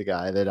probably the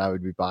guy that I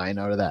would be buying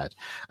out of that.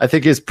 I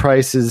think his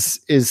price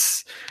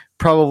is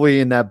probably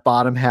in that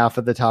bottom half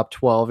of the top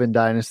 12 in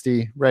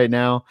Dynasty right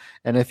now.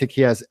 And I think he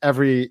has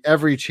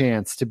every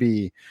chance to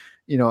be,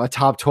 a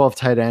top 12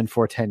 tight end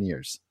for 10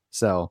 years.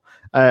 So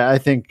I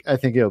think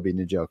it'll be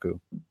Njoku.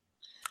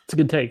 It's a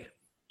good take.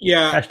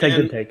 Yeah. Hashtag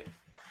good take.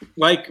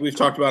 Like we've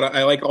talked about,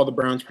 I like all the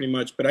Browns pretty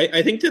much, but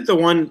I think that the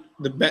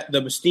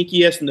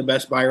sneakiest and the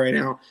best buy right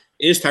now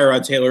is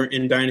Tyrod Taylor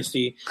in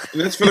Dynasty.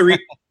 And that's for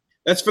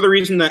the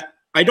reason that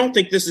I don't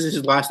think this is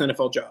his last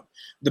NFL job.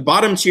 The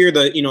bottom tier,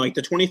 the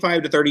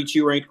 25 to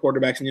 32 ranked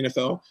quarterbacks in the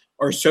NFL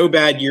are so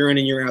bad year in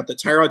and year out that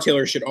Tyrod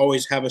Taylor should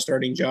always have a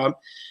starting job.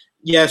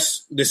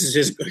 Yes,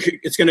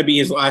 it's going to be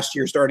his last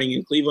year starting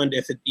in Cleveland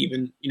if it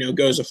even,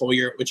 goes a full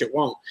year, which it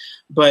won't.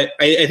 But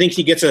I think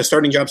he gets a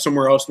starting job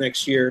somewhere else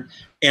next year.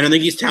 And I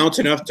think he's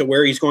talented enough to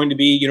where he's going to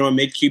be, a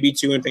mid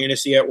QB2 in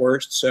fantasy at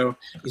worst. So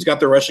he's got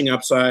the rushing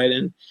upside.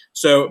 And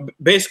so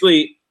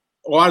basically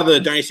a lot of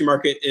the Dynasty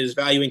market is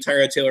valuing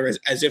Tyrod Taylor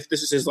as if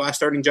this is his last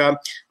starting job.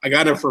 I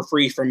got him for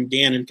free from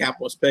Dan and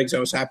Capitalist Pigs. I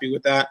was happy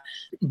with that.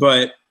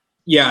 But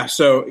yeah,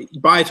 so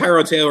buy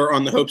Tyrod Taylor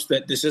on the hopes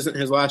that this isn't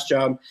his last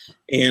job,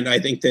 and I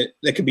think that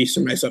could be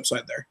some nice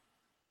upside there.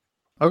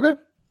 Okay.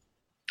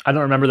 I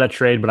don't remember that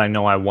trade, but I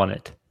know I won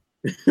it.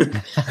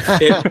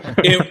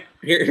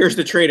 Here's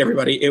the trade,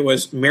 everybody. It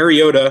was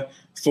Mariota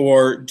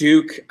for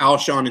Duke,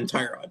 Alshon, and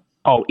Tyrod.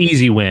 Oh,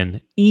 easy win.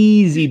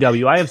 Easy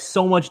W. I have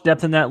so much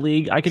depth in that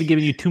league. I could have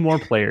given you 2 more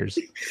players.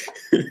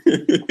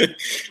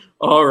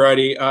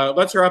 Alrighty,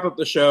 let's wrap up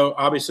the show.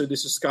 Obviously,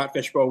 this is Scott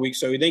Fishbowl week,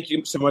 so thank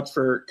you so much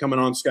for coming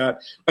on, Scott.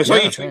 I saw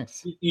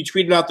you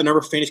tweeted out the number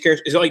of fantasy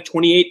carries. Is it like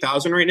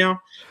 28,000 right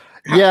now?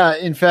 Yeah,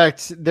 in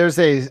fact, there's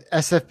a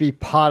SFB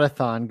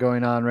podathon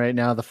going on right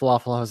now. The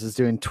Falafel House is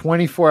doing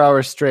 24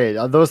 hours straight.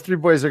 Those 3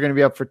 boys are going to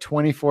be up for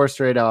 24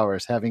 straight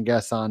hours having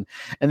guests on,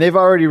 and they've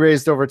already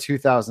raised over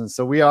 2,000,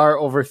 so we are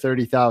over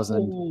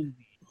 30,000.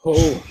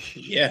 Oh,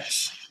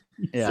 yes.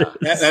 Yeah,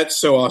 that's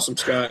so awesome,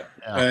 Scott.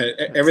 Yeah.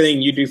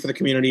 Everything you do for the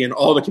community and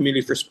all the community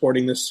for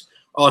supporting this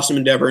awesome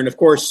endeavor. And, of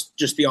course,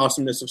 just the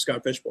awesomeness of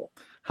Scott Fishbowl.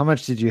 How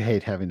much did you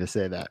hate having to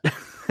say that?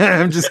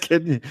 I'm just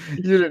kidding.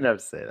 You didn't have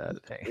to say that.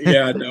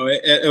 Yeah, no,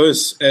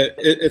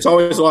 it's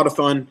always a lot of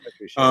fun,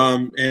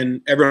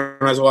 and everyone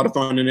has a lot of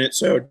fun in it.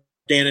 So,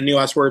 Dan, any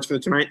last words for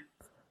tonight?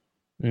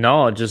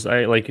 No, just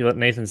like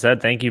Nathan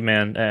said, thank you,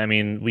 man. I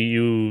mean,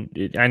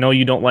 I know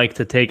you don't like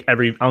to take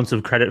every ounce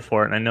of credit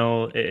for it, and I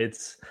know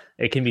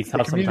it can be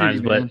tough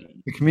sometimes, man. But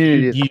the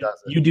community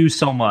you do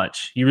so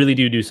much. You really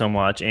do so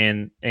much,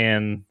 and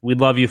we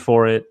love you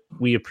for it.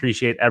 We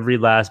appreciate every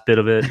last bit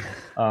of it.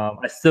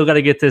 I still got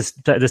to get this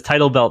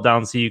title belt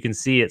down so you can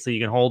see it, so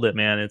you can hold it,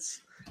 man.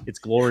 It's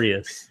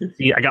glorious.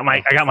 See, I got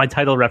my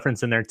title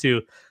reference in there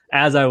too,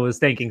 as I was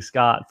thanking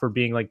Scott for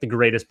being like the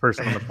greatest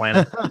person on the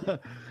planet.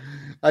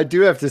 I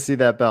do have to see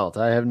that belt.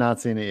 I have not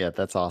seen it yet.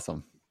 That's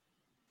awesome.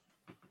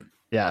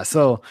 Yeah.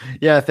 So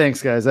yeah,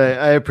 thanks guys.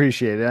 I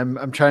appreciate it.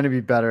 I'm trying to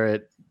be better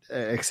at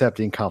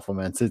accepting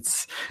compliments.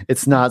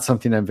 It's not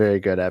something I'm very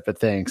good at, but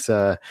thanks.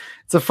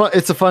 It's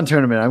a fun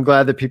tournament. I'm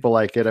glad that people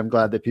like it. I'm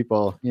glad that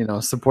people,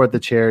 support the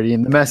charity,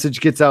 and the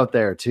message gets out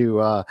there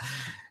to,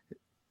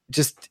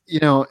 just,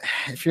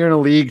 if you're in a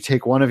league,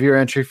 take one of your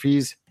entry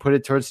fees, put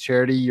it towards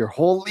charity. Your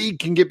whole league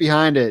can get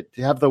behind it.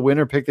 Have the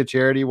winner pick the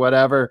charity,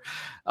 whatever.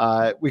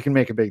 We can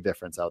make a big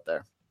difference out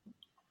there.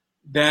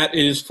 That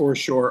is for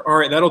sure. All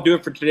right, that'll do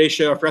it for today's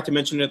show. I forgot to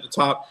mention it at the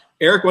top.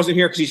 Eric wasn't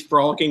here because he's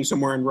frolicking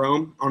somewhere in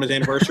Rome on his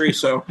anniversary.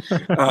 So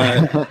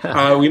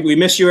we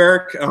miss you,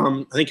 Eric.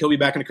 I think he'll be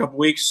back in a couple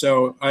weeks.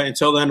 So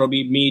until then, it'll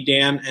be me,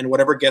 Dan, and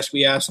whatever guest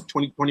we ask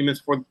 20 minutes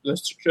before the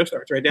show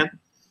starts. Right, Dan?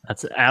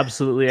 That's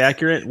absolutely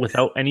accurate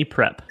without any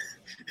prep.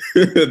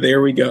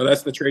 There we go.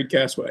 That's the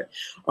Tradecast way.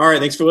 All right,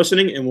 thanks for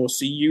listening, and we'll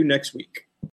see you next week.